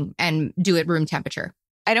thing and do it room temperature?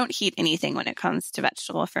 I don't heat anything when it comes to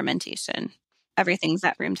vegetable fermentation. Everything's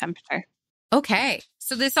at room temperature. Okay.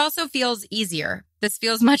 So this also feels easier. This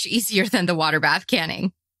feels much easier than the water bath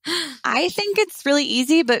canning. I think it's really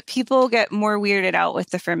easy, but people get more weirded out with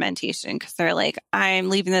the fermentation because they're like, I'm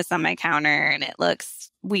leaving this on my counter and it looks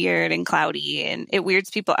weird and cloudy and it weirds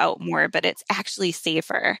people out more, but it's actually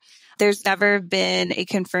safer. There's never been a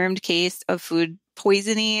confirmed case of food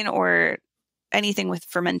poisoning or anything with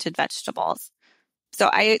fermented vegetables. So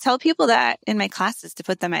I tell people that in my classes to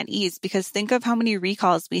put them at ease because think of how many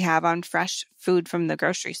recalls we have on fresh food from the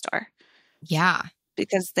grocery store. Yeah.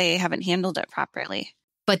 Because they haven't handled it properly.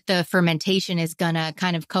 But the fermentation is going to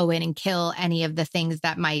kind of go in and kill any of the things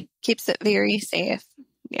that might... Keeps it very safe.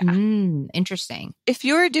 Yeah. Interesting. If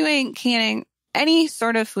you're doing canning, any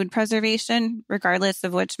sort of food preservation, regardless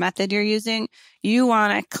of which method you're using, you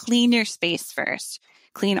want to clean your space first.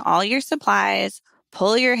 Clean all your supplies,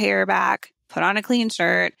 pull your hair back, put on a clean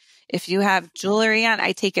shirt. If you have jewelry on,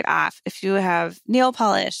 I take it off. If you have nail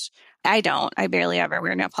polish, I don't. I barely ever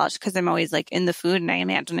wear nail polish because I'm always like in the food and I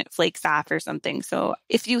imagine it flakes off or something. So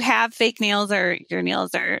if you have fake nails or your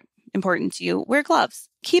nails are important to you, wear gloves.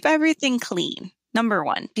 Keep everything clean. Number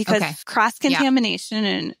one, because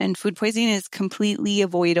cross-contamination and food poisoning is completely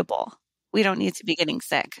avoidable. We don't need to be getting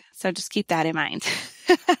sick. So just keep that in mind.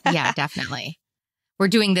 Yeah, definitely. We're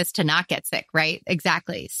doing this to not get sick, right?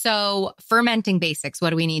 Exactly. So fermenting basics, what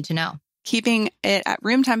do we need to know? Keeping it at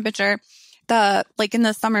room temperature. Like in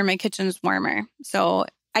the summer, my kitchen's warmer. So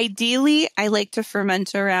ideally, I like to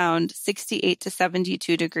ferment around 68 to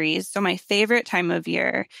 72 degrees. So my favorite time of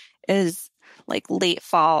year is like late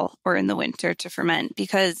fall or in the winter to ferment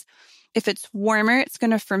because if it's warmer, it's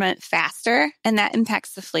going to ferment faster and that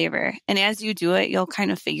impacts the flavor. And as you do it, you'll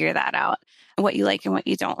kind of figure that out, what you like and what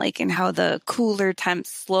you don't like and how the cooler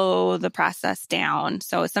temps slow the process down.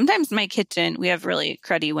 So sometimes my kitchen, we have really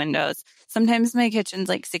cruddy windows. Sometimes my kitchen's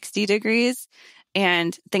like 60 degrees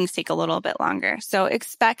and things take a little bit longer. So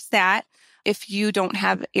expect that. If you don't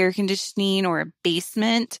have air conditioning or a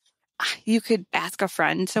basement, you could ask a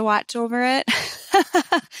friend to watch over it.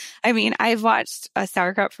 I mean, I've watched a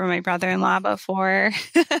sauerkraut for my brother-in-law before.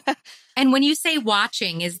 And when you say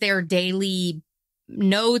watching, is there daily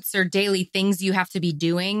notes or daily things you have to be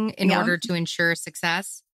doing in order to ensure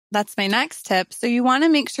success? That's my next tip. So you want to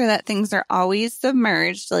make sure that things are always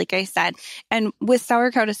submerged, like I said. And with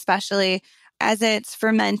sauerkraut especially, as it's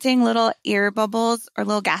fermenting, little air bubbles or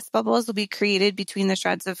little gas bubbles will be created between the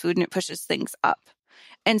shreds of food and it pushes things up.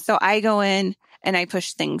 And so I go in and I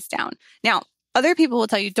push things down. Now, other people will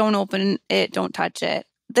tell you, don't open it, don't touch it.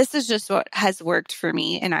 This is just what has worked for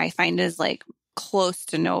me. And I find is like close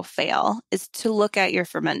to no fail is to look at your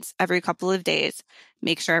ferments every couple of days,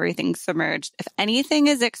 make sure everything's submerged. If anything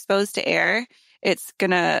is exposed to air, it's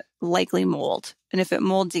going to likely mold. And if it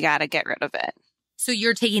molds, you got to get rid of it. So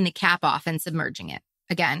you're taking the cap off and submerging it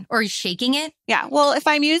again, or shaking it? Yeah. Well, if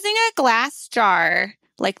I'm using a glass jar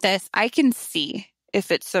like this, I can see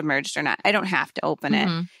if it's submerged or not. I don't have to open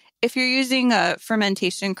it. If you're using a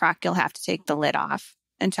fermentation crock, you'll have to take the lid off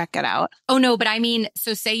and check it out. Oh, no, but I mean,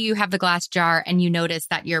 so say you have the glass jar and you notice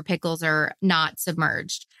that your pickles are not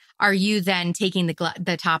submerged. Are you then taking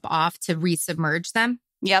the top off to resubmerge them?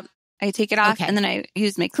 Yep. I take it off and then I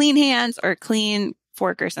use my clean hands or clean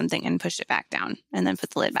fork or something and push it back down and then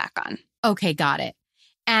put the lid back on. Okay, got it.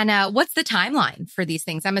 And what's the timeline for these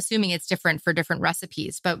things? I'm assuming it's different for different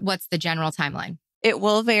recipes, but what's the general timeline? It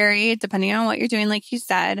will vary depending on what you're doing. Like you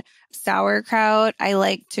said, sauerkraut, I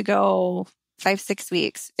like to go 5-6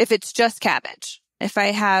 weeks. If it's just cabbage, if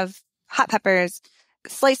I have hot peppers,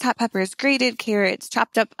 sliced hot peppers, grated carrots,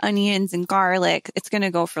 chopped up onions and garlic, it's going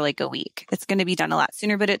to go for like a week. It's going to be done a lot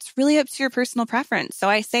sooner, but it's really up to your personal preference. So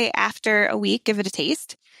I say after a week, give it a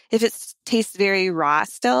taste. If it tastes very raw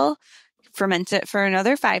still, ferment it for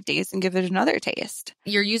another 5 days and give it another taste.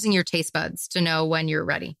 You're using your taste buds to know when you're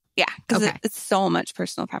ready. Yeah, because it's so much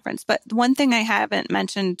personal preference. But one thing I haven't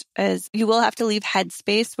mentioned is you will have to leave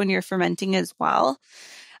headspace when you're fermenting as well.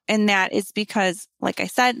 And that is because, like I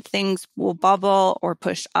said, things will bubble or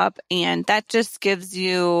push up. And that just gives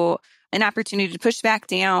you an opportunity to push back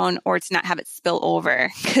down or to not have it spill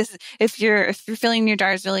over. Because if you're filling your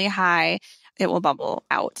jars really high, it will bubble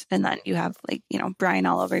out. And then you have brine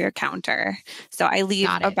all over your counter. So I leave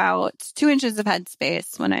about 2 inches of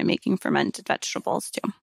headspace when I'm making fermented vegetables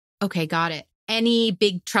too. Okay, got it. Any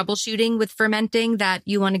big troubleshooting with fermenting that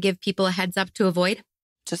you want to give people a heads up to avoid?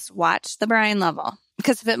 Just watch the brine level.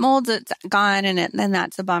 Because if it molds, it's gone, and then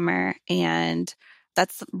that's a bummer. And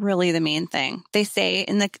that's really the main thing. They say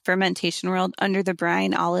in the fermentation world, under the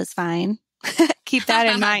brine, all is fine. Keep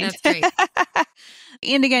that in mind. That's great.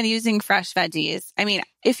 And again, using fresh veggies. I mean,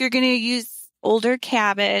 if you're going to use older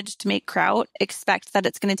cabbage to make kraut, expect that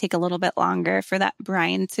it's going to take a little bit longer for that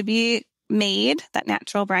brine to be made, that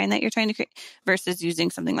natural brine that you're trying to create, versus using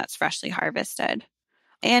something that's freshly harvested.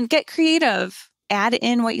 And get creative. Add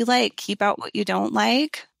in what you like, keep out what you don't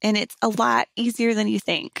like. And it's a lot easier than you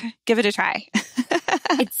think. Give it a try.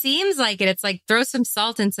 It seems like it. It's like throw some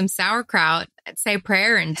salt and some sauerkraut, say a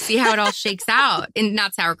prayer and see how it all shakes out. And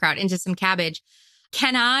not sauerkraut, into some cabbage.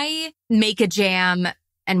 Can I make a jam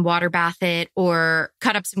and water bath it or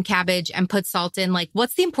cut up some cabbage and put salt in? Like,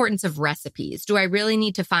 what's the importance of recipes? Do I really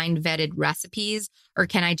need to find vetted recipes or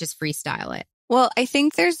can I just freestyle it? Well, I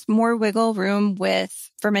think there's more wiggle room with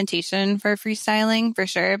fermentation for freestyling for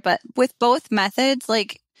sure. But with both methods,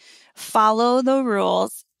 like follow the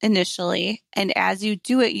rules initially. And as you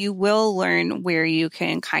do it, you will learn where you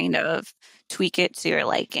can kind of tweak it to your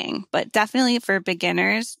liking. But definitely for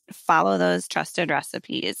beginners, follow those trusted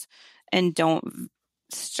recipes and don't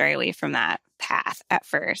stray away from that path at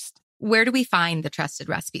first. Where do we find the trusted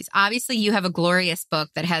recipes? Obviously, you have a glorious book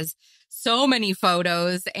that has so many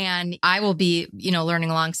photos, and I will be, learning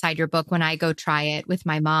alongside your book when I go try it with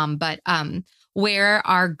my mom. But where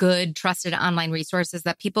are good, trusted online resources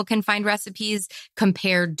that people can find recipes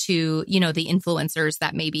compared to, the influencers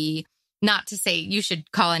that maybe, not to say you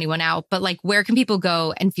should call anyone out, but like, where can people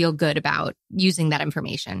go and feel good about using that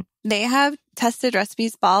information? They have Tested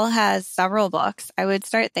Recipes. Ball has several books. I would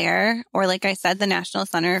start there. Or like I said, the National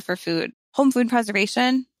Center for Home Food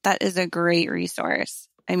Preservation. That is a great resource.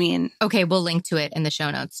 I mean, okay, we'll link to it in the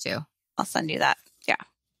show notes too. I'll send you that. Yeah.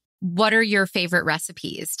 What are your favorite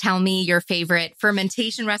recipes? Tell me your favorite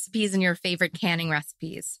fermentation recipes and your favorite canning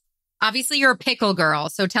recipes. Obviously, you're a pickle girl.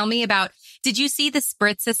 So tell me did you see the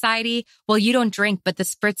Spritz Society? Well, you don't drink, but the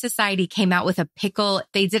Spritz Society came out with a pickle.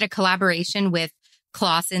 They did a collaboration with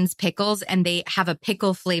Clausen's Pickles, and they have a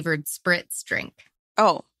pickle flavored Spritz drink.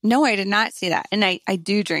 Oh, no, I did not see that. And I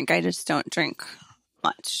do drink. I just don't drink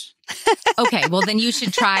much. Okay, well, then you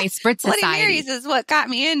should try Spritz Society. Bloody Marys is what got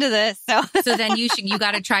me into this. So then you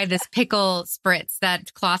got to try this pickle Spritz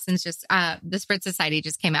that Clausen's the Spritz Society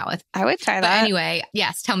just came out with. I would try that. But anyway,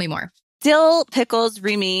 yes, tell me more. Dill pickles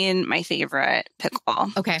remain my favorite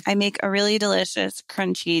pickle. Okay. I make a really delicious,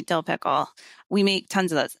 crunchy dill pickle. We make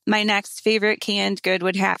tons of those. My next favorite canned good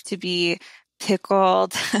would have to be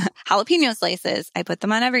pickled jalapeno slices. I put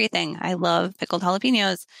them on everything. I love pickled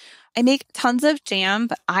jalapenos. I make tons of jam,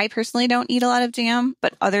 but I personally don't eat a lot of jam,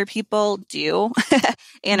 but other people do.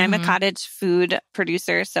 And I'm a cottage food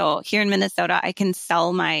producer. So here in Minnesota, I can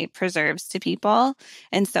sell my preserves to people.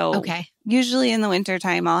 And so usually in the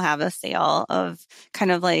wintertime, I'll have a sale of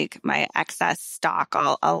kind of like my excess stock.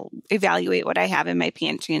 I'll evaluate what I have in my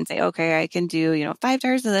pantry and say, okay, I can do, 5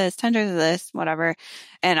 jars of this, 10 jars of this, whatever.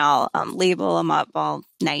 And I'll label them up all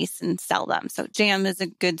nice and sell them. So jam is a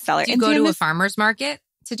good seller. Do you go to a farmer's market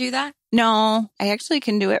to do that? No, I actually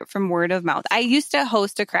can do it from word of mouth. I used to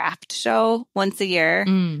host a craft show once a year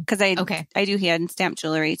because I do hand stamp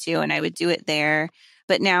jewelry too, and I would do it there.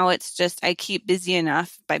 But now it's just, I keep busy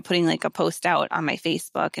enough by putting like a post out on my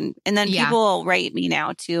Facebook. And then people will write me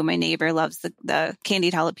now too. My neighbor loves the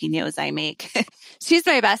candied jalapenos I make. She's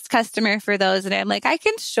my best customer for those. And I'm like, I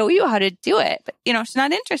can show you how to do it. But, she's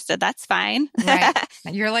not interested. That's fine. Right.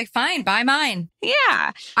 You're like, fine, buy mine.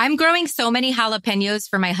 Yeah. I'm growing so many jalapenos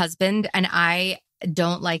for my husband, and I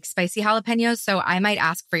don't like spicy jalapenos, so I might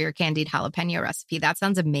ask for your candied jalapeno recipe. That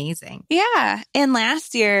sounds amazing. Yeah. And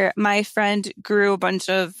last year, my friend grew a bunch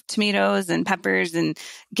of tomatoes and peppers and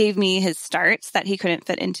gave me his starts that he couldn't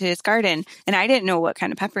fit into his garden. And I didn't know what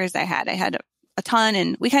kind of peppers I had. I had a ton,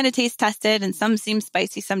 and we kind of taste tested, and some seemed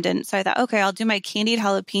spicy, some didn't. So I thought, okay, I'll do my candied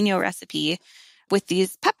jalapeno recipe with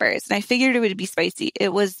these peppers. And I figured it would be spicy.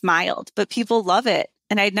 It was mild, but people love it.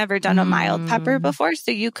 And I'd never done a mild pepper before.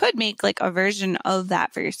 So you could make like a version of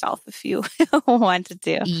that for yourself if you wanted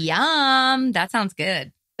to. Yum. That sounds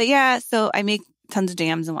good. But yeah, so I make tons of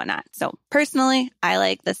jams and whatnot. So personally, I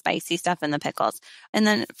like the spicy stuff and the pickles. And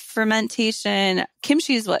then fermentation,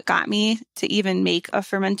 kimchi is what got me to even make a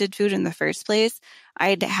fermented food in the first place.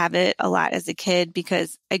 I'd have it a lot as a kid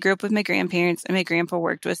because I grew up with my grandparents, and my grandpa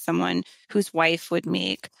worked with someone whose wife would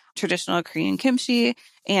make traditional Korean kimchi.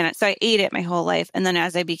 And so I ate it my whole life. And then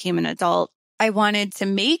as I became an adult, I wanted to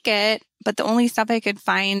make it, but the only stuff I could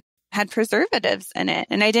find had preservatives in it.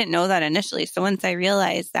 And I didn't know that initially. So once I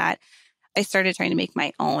realized that, I started trying to make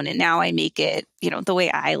my own, and now I make it, the way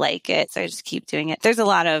I like it. So I just keep doing it. There's a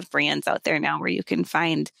lot of brands out there now where you can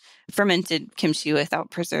find fermented kimchi without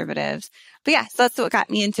preservatives. But yeah, so that's what got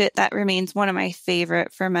me into it. That remains one of my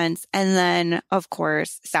favorite ferments. And then, of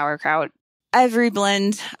course, sauerkraut. Every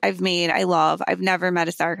blend I've made, I love. I've never met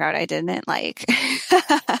a sauerkraut I didn't like.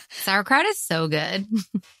 Sauerkraut is so good.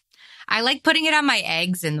 I like putting it on my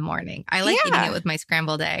eggs in the morning. I like eating it with my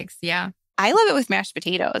scrambled eggs. Yeah. I love it with mashed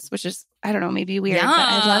potatoes, which is, I don't know, maybe weird, but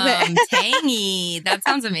I love it. Tangy. That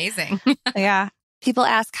sounds amazing. Yeah. People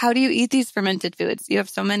ask, how do you eat these fermented foods? You have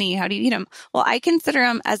so many. How do you eat them? Well, I consider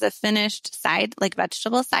them as a finished side, like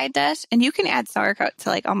vegetable side dish. And you can add sauerkraut to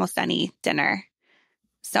like almost any dinner.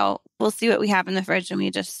 So we'll see what we have in the fridge and we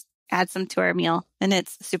just add some to our meal. And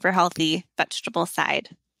it's super healthy vegetable side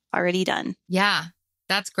already done. Yeah,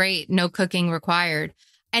 that's great. No cooking required.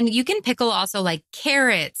 And you can pickle also like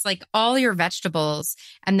carrots, like all your vegetables,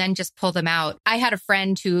 and then just pull them out. I had a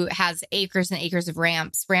friend who has acres and acres of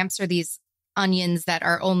ramps. Ramps are these onions that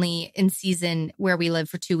are only in season where we live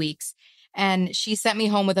for 2 weeks. And she sent me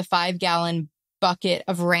home with a 5-gallon bucket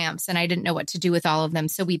of ramps, and I didn't know what to do with all of them.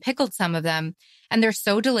 So we pickled some of them, and they're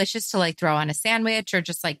so delicious to like throw on a sandwich or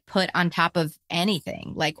just like put on top of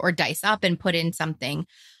anything, like, or dice up and put in something.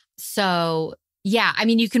 So yeah, I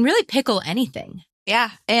mean, you can really pickle anything.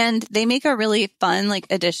 Yeah. And they make a really fun like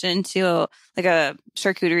addition to like a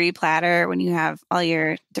charcuterie platter when you have all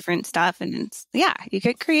your different stuff. And it's, you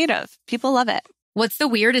get creative. People love it. What's the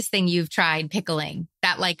weirdest thing you've tried pickling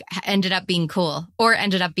that like ended up being cool or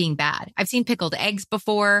ended up being bad? I've seen pickled eggs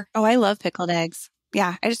before. Oh, I love pickled eggs.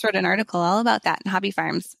 Yeah. I just wrote an article all about that in Hobby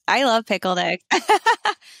Farms. I love pickled eggs.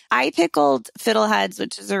 I pickled fiddleheads,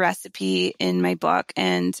 which is a recipe in my book.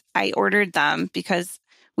 And I ordered them because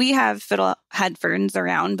we have fiddlehead ferns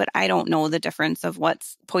around, but I don't know the difference of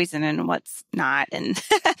what's poison and what's not. And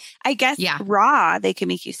I guess raw, they can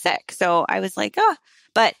make you sick. So I was like,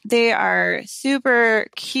 but they are super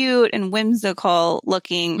cute and whimsical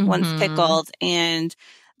looking once pickled, and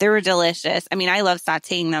they were delicious. I mean, I love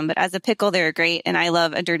sauteing them, but as a pickle, they were great. And I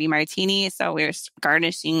love a dirty martini. So we were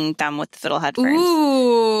garnishing them with the fiddlehead ferns.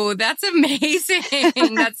 Ooh, that's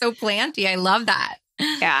amazing. That's so planty. I love that.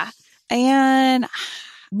 Yeah. And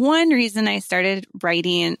one reason I started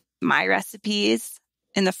writing my recipes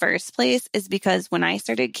in the first place is because when I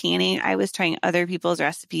started canning, I was trying other people's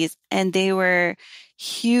recipes and they were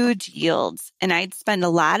huge yields. And I'd spend a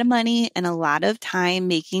lot of money and a lot of time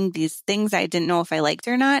making these things I didn't know if I liked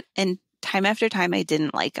or not. And time after time, I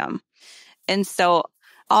didn't like them. And so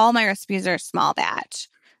all my recipes are small batch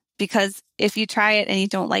because if you try it and you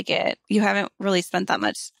don't like it, you haven't really spent that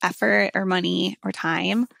much effort or money or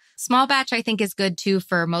time. Small batch, I think, is good too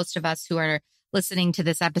for most of us who are listening to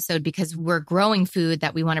this episode because we're growing food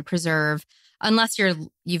that we want to preserve. Unless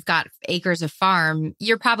you've got acres of farm,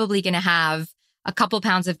 you're probably going to have a couple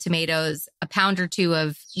pounds of tomatoes, a pound or two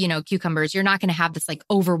of, cucumbers. You're not going to have this like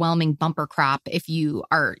overwhelming bumper crop if you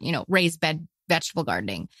are, raised bed vegetable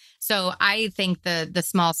gardening. So I think the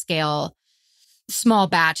small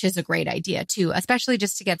batch is a great idea too, especially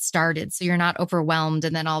just to get started. So you're not overwhelmed.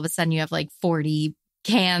 And then all of a sudden you have like 40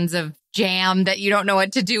 cans of jam that you don't know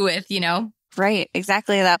what to do with, Right.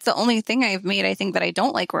 Exactly. That's the only thing I've made, I think, that I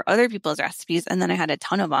don't like were other people's recipes. And then I had a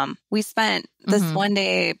ton of them. We spent this one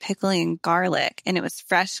day pickling garlic, and it was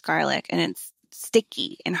fresh garlic, and it's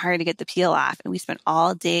sticky and hard to get the peel off. And we spent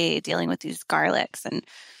all day dealing with these garlics, and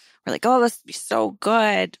we're like, oh, this would be so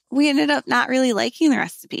good. We ended up not really liking the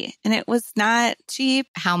recipe, and it was not cheap.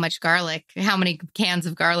 How much garlic? How many cans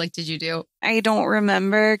of garlic did you do? I don't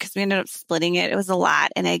remember because we ended up splitting it. It was a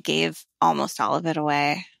lot, and I gave almost all of it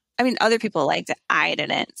away. I mean, other people liked it. I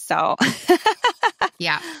didn't. So,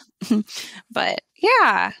 yeah. But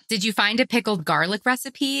yeah. Did you find a pickled garlic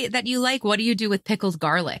recipe that you like? What do you do with pickled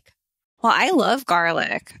garlic? Well, I love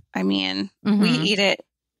garlic. I mean, we eat it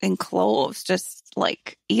in cloves, just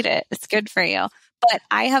like eat it. It's good for you. But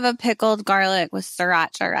I have a pickled garlic with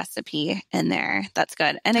sriracha recipe in there. That's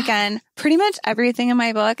good. And again, pretty much everything in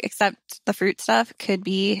my book except the fruit stuff could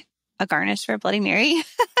be a garnish for a Bloody Mary.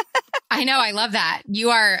 I know. I love that. You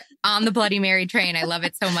are on the Bloody Mary train. I love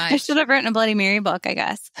it so much. I should have written a Bloody Mary book, I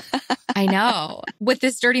guess. I know. With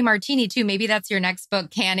this dirty martini too, maybe that's your next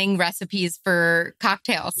book, canning recipes for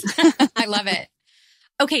cocktails. I love it.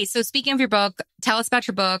 Okay. So speaking of your book, tell us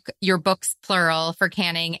about your books, plural, for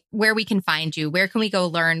canning, where we can find you. Where can we go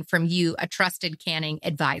learn from you, a trusted canning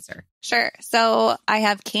advisor? Sure. So I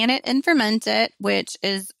have Can It and Ferment It, which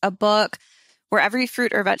is a book where every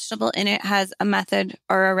fruit or vegetable in it has a method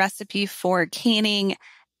or a recipe for canning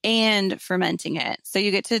and fermenting it. So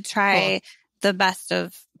you get to try the best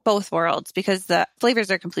of both worlds because the flavors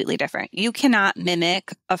are completely different. You cannot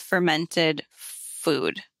mimic a fermented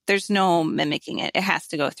food. There's no mimicking it. It has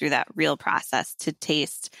to go through that real process to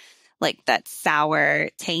taste like that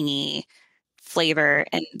sour, tangy flavor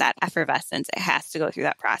and that effervescence. It has to go through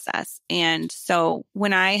that process. And so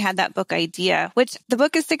when I had that book idea, which the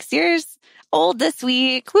book is 6 years old this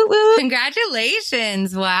week. Woo woo.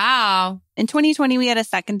 Congratulations. Wow. In 2020, we had a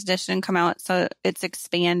second edition come out. So it's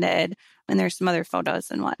expanded and there's some other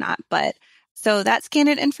photos and whatnot. But so that's Can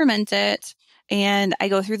It and Ferment It. And I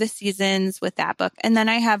go through the seasons with that book. And then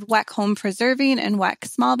I have Weck Home Preserving and Weck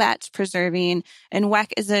Small Batch Preserving. And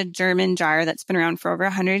Weck is a German jar that's been around for over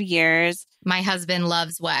 100 years. My husband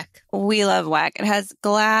loves Weck. We love Weck. It has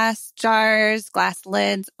glass jars, glass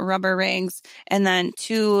lids, rubber rings, and then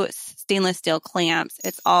 2 stainless steel clamps.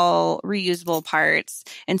 It's all reusable parts.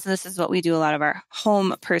 And so this is what we do a lot of our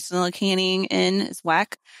home personal canning in is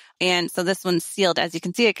Weck. And so this one's sealed. As you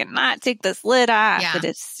can see, I cannot take this lid off. Yeah. It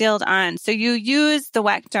is sealed on. So you use the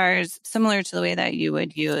Weck jars similar to the way that you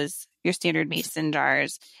would use your standard mason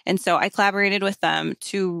jars. And so I collaborated with them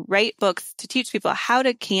to write books to teach people how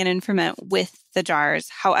to can and ferment with the jars.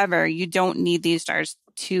 However, you don't need these jars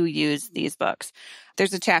to use these books.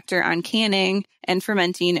 There's a chapter on canning and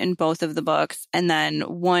fermenting in both of the books. And then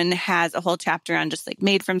one has a whole chapter on just like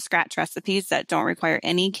made from scratch recipes that don't require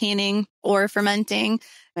any canning or fermenting.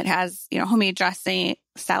 It has, homemade dressing,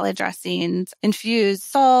 salad dressings, infused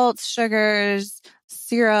salts, sugars,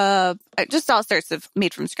 syrup, just all sorts of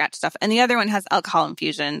made from scratch stuff. And the other one has alcohol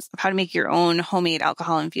infusions, how to make your own homemade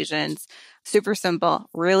alcohol infusions. Super simple,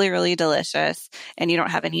 really, really delicious. And you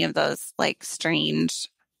don't have any of those like strange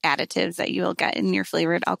additives that you will get in your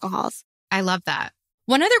flavored alcohols. I love that.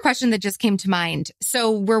 One other question that just came to mind.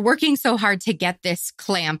 So we're working so hard to get this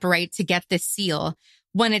clamp, right? To get this seal.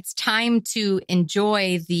 When it's time to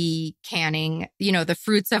enjoy the canning, the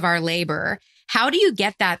fruits of our labor, how do you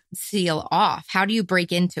get that seal off? How do you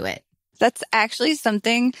break into it? That's actually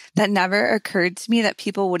something that never occurred to me that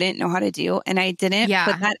people wouldn't know how to do. And I didn't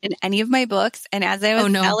put that in any of my books. And as I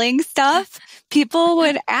was selling stuff, people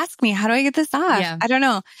would ask me, how do I get this off? Yeah. I don't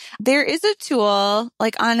know. There is a tool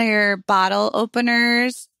like on your bottle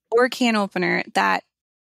openers or can opener that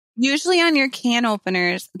usually on your can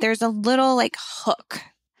openers, there's a little like hook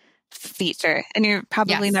feature and you've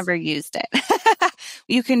probably never used it.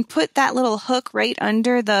 You can put that little hook right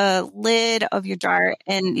under the lid of your jar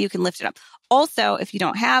and you can lift it up. Also, if you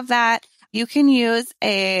don't have that, you can use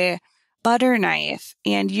a butter knife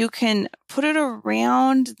and you can put it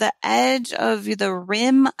around the edge of the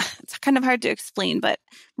rim. It's kind of hard to explain, but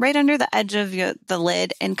right under the edge of the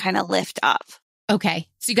lid and kind of lift up. Okay.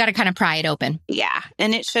 So you got to kind of pry it open. Yeah.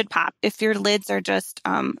 And it should pop. If your lids are just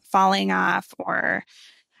falling off or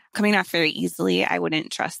coming off very easily, I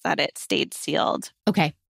wouldn't trust that it stayed sealed.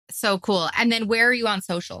 Okay. So cool. And then where are you on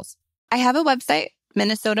socials? I have a website,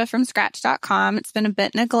 minnesotafromscratch.com. It's been a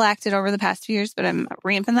bit neglected over the past few years, but I'm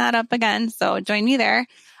ramping that up again. So join me there.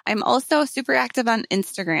 I'm also super active on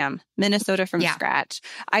Instagram, Minnesota from Scratch.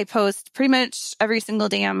 I post pretty much every single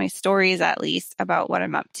day on my stories, at least, about what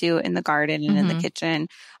I'm up to in the garden and in the kitchen.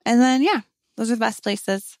 And then, those are the best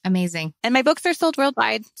places. Amazing. And my books are sold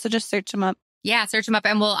worldwide. So just search them up. Yeah, search them up.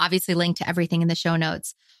 And we'll obviously link to everything in the show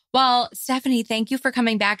notes. Well, Stephanie, thank you for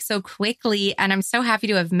coming back so quickly. And I'm so happy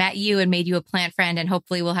to have met you and made you a plant friend. And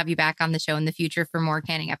hopefully we'll have you back on the show in the future for more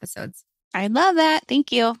canning episodes. I love that.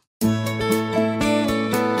 Thank you.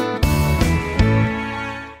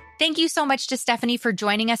 Thank you so much to Stephanie for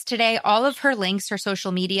joining us today. All of her links, her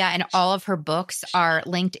social media, and all of her books are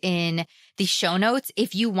linked in the show notes.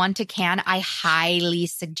 If you want to can, I highly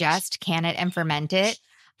suggest Can It and Ferment It.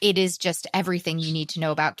 It is just everything you need to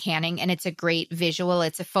know about canning, and it's a great visual.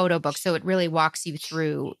 It's a photo book, so it really walks you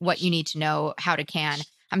through what you need to know how to can.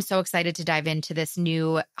 I'm so excited to dive into this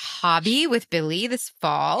new hobby with Billy this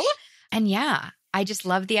fall. And I just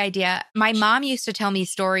love the idea. My mom used to tell me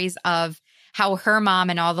stories of how her mom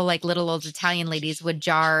and all the little old Italian ladies would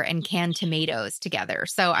jar and can tomatoes together.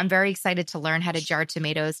 So I'm very excited to learn how to jar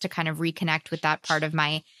tomatoes to kind of reconnect with that part of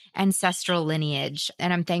my ancestral lineage.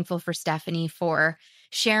 And I'm thankful for Stephanie for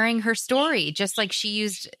sharing her story, just like she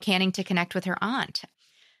used canning to connect with her aunt.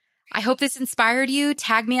 I hope this inspired you.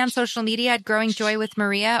 Tag me on social media at Growing Joy with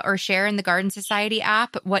Maria, or share in the Garden Society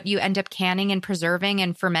app what you end up canning and preserving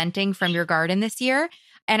and fermenting from your garden this year.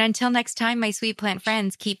 And until next time, my sweet plant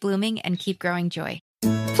friends, keep blooming and keep growing joy.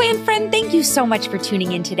 Plant friend, thank you so much for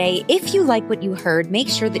tuning in today. If you like what you heard, make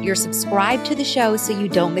sure that you're subscribed to the show so you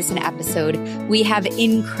don't miss an episode. We have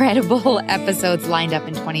incredible episodes lined up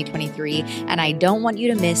in 2023, and I don't want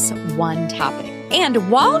you to miss one topic.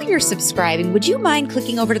 And while you're subscribing, would you mind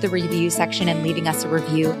clicking over to the review section and leaving us a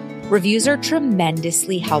review? Reviews are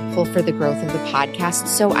tremendously helpful for the growth of the podcast,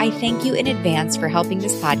 so I thank you in advance for helping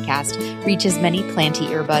this podcast reach as many planty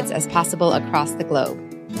earbuds as possible across the globe.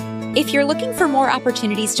 If you're looking for more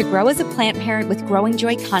opportunities to grow as a plant parent with Growing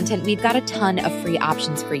Joy content, we've got a ton of free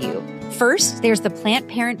options for you. First, there's the Plant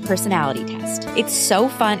Parent Personality Test. It's so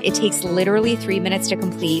fun. It takes literally 3 minutes to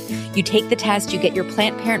complete. You take the test, you get your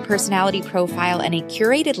Plant Parent Personality profile and a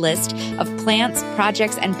curated list of plants,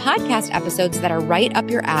 projects, and podcast episodes that are right up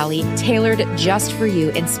your alley, tailored just for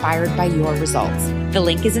you, inspired by your results. The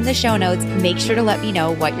link is in the show notes. Make sure to let me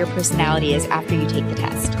know what your personality is after you take the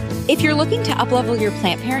test. If you're looking to uplevel your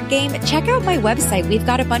plant parent game, check out my website. We've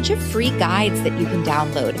got a bunch of free guides that you can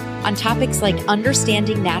download on topics like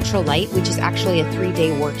understanding natural light, which is actually a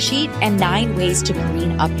 3-day worksheet, and 9 ways to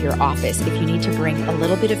green up your office if you need to bring a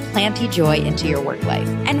little bit of planty joy into your work life.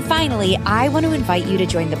 And finally, I want to invite you to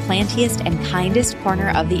join the plantiest and kindest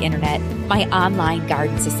corner of the internet, my online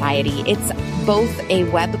garden society. It's both a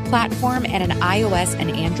web platform and an iOS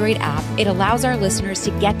and Android app. It allows our listeners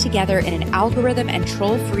to get together in an algorithm and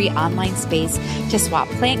troll-free online space to swap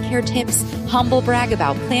plant care tips, humble brag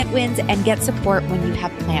about plant wins, and get support when you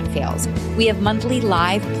have plant fails. We have monthly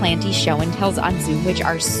live planty show and tells on Zoom, which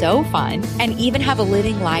are so fun, and even have a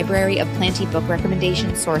living library of planty book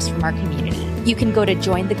recommendations sourced from our community. You can go to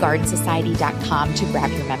jointhegardensociety.com to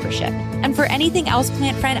grab your membership. And for anything else,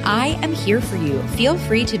 plant friend, I am here for you. Feel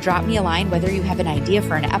free to drop me a line whether you have an idea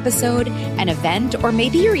for an episode, an event, or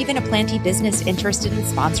maybe you're even a planty business interested in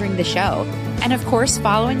sponsoring the show. And of course,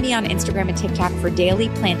 following me on Instagram and TikTok for daily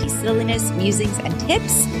planty silliness, musings, and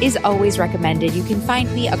tips is always recommended. You can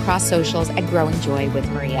find me across socials at Growing Joy with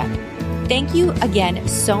Maria. Thank you again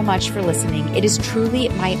so much for listening. It is truly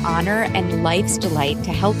my honor and life's delight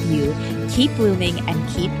to help you keep blooming and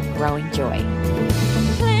keep growing joy.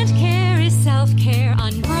 Plant care is self-care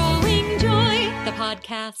on Growing Joy, the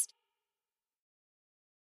podcast.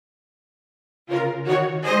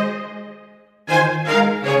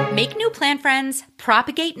 Make new plant friends,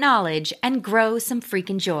 propagate knowledge, and grow some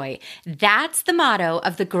freaking joy. That's the motto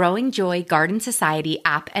of the Growing Joy Garden Society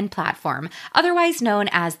app and platform, otherwise known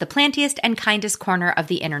as the plantiest and kindest corner of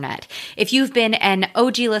the internet. If you've been an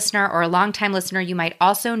OG listener or a longtime listener, you might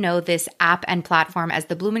also know this app and platform as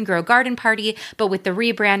the Bloom and Grow Garden Party, but with the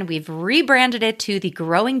rebrand, we've rebranded it to the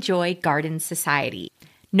Growing Joy Garden Society.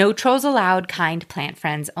 No trolls allowed, kind plant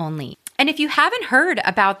friends only. And if you haven't heard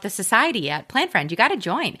about the society yet, Plant Friend, you got to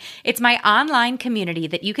join. It's my online community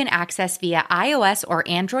that you can access via iOS or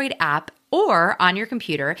Android app or on your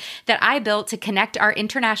computer that I built to connect our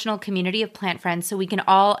international community of plant friends so we can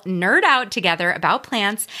all nerd out together about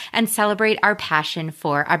plants and celebrate our passion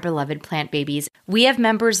for our beloved plant babies. We have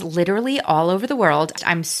members literally all over the world.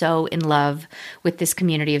 I'm so in love with this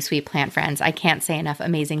community of sweet plant friends. I can't say enough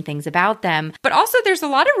amazing things about them. But also there's a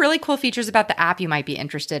lot of really cool features about the app you might be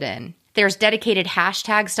interested in. There's dedicated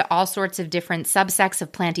hashtags to all sorts of different subsects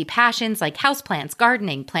of planty passions like houseplants,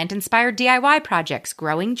 gardening, plant-inspired DIY projects,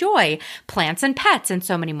 growing joy, plants and pets, and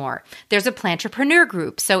so many more. There's a plantrepreneur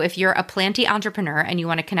group, so if you're a planty entrepreneur and you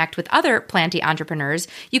want to connect with other planty entrepreneurs,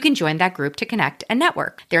 you can join that group to connect and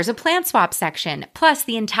network. There's a plant swap section. Plus,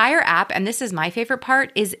 the entire app, and this is my favorite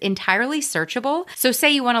part, is entirely searchable. So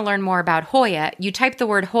say you want to learn more about Hoya, you type the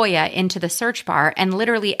word Hoya into the search bar, and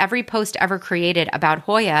literally every post ever created about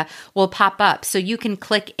Hoya will pop up. So you can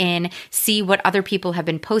click in, see what other people have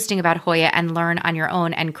been posting about Hoya and learn on your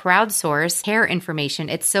own and crowdsource hair information.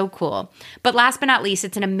 It's so cool. But last but not least,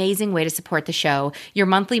 it's an amazing way to support the show. Your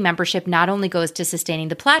monthly membership not only goes to sustaining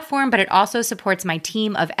the platform, but it also supports my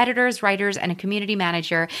team of editors, writers, and a community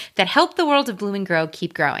manager that help the world of Bloom and Grow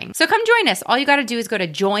keep growing. So come join us. All you got to do is go to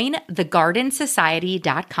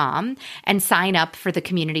jointhegardensociety.com and sign up for the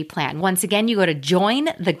community plan. Once again, you go to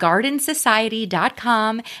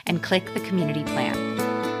jointhegardensociety.com and click the community plan.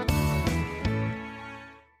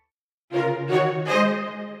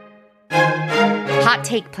 Hot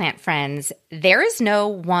take, plant friends. There is no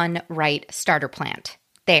one right starter plant.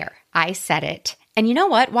 There, I said it. And you know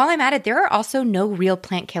what? While I'm at it, there are also no real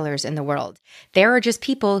plant killers in the world. There are just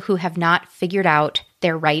people who have not figured out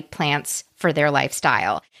their right plants for their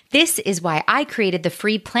lifestyle. This is why I created the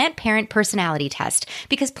free Plant Parent Personality Test.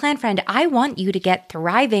 Because, plant friend, I want you to get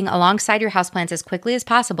thriving alongside your houseplants as quickly as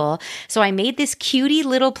possible. So I made this cutie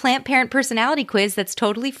little Plant Parent Personality quiz that's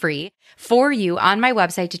totally free for you on my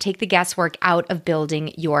website to take the guesswork out of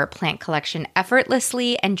building your plant collection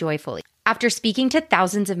effortlessly and joyfully. After speaking to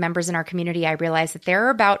thousands of members in our community, I realized that there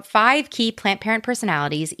are about 5 key plant parent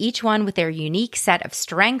personalities, each one with their unique set of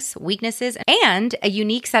strengths, weaknesses, and a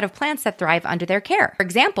unique set of plants that thrive under their care. For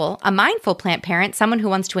example, a mindful plant parent, someone who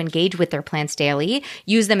wants to engage with their plants daily,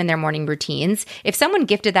 use them in their morning routines. If someone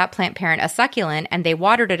gifted that plant parent a succulent and they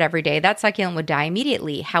watered it every day, that succulent would die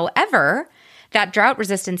immediately. However, that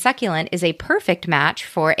drought-resistant succulent is a perfect match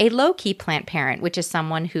for a low-key plant parent, which is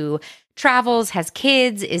someone who travels, has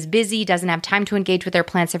kids, is busy, doesn't have time to engage with their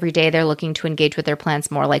plants every day. They're looking to engage with their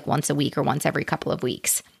plants more like once a week or once every couple of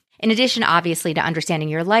weeks. In addition, obviously, to understanding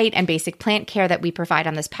your light and basic plant care that we provide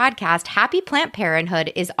on this podcast, Happy Plant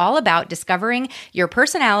Parenthood is all about discovering your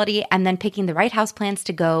personality and then picking the right houseplants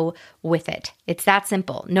to go with it. It's that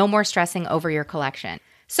simple. No more stressing over your collection.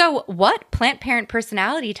 So what plant parent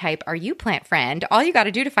personality type are you, plant friend? All you got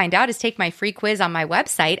to do to find out is take my free quiz on my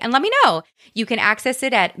website and let me know. You can access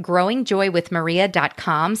it at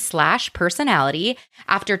growingjoywithmaria.com/personality.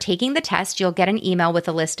 After taking the test, you'll get an email with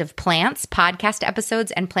a list of plants, podcast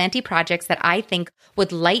episodes, and planty projects that I think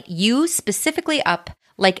would light you specifically up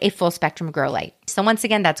like a full spectrum grow light. So once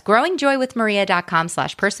again, that's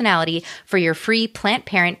growingjoywithmaria.com/personality for your free plant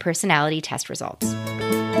parent personality test results.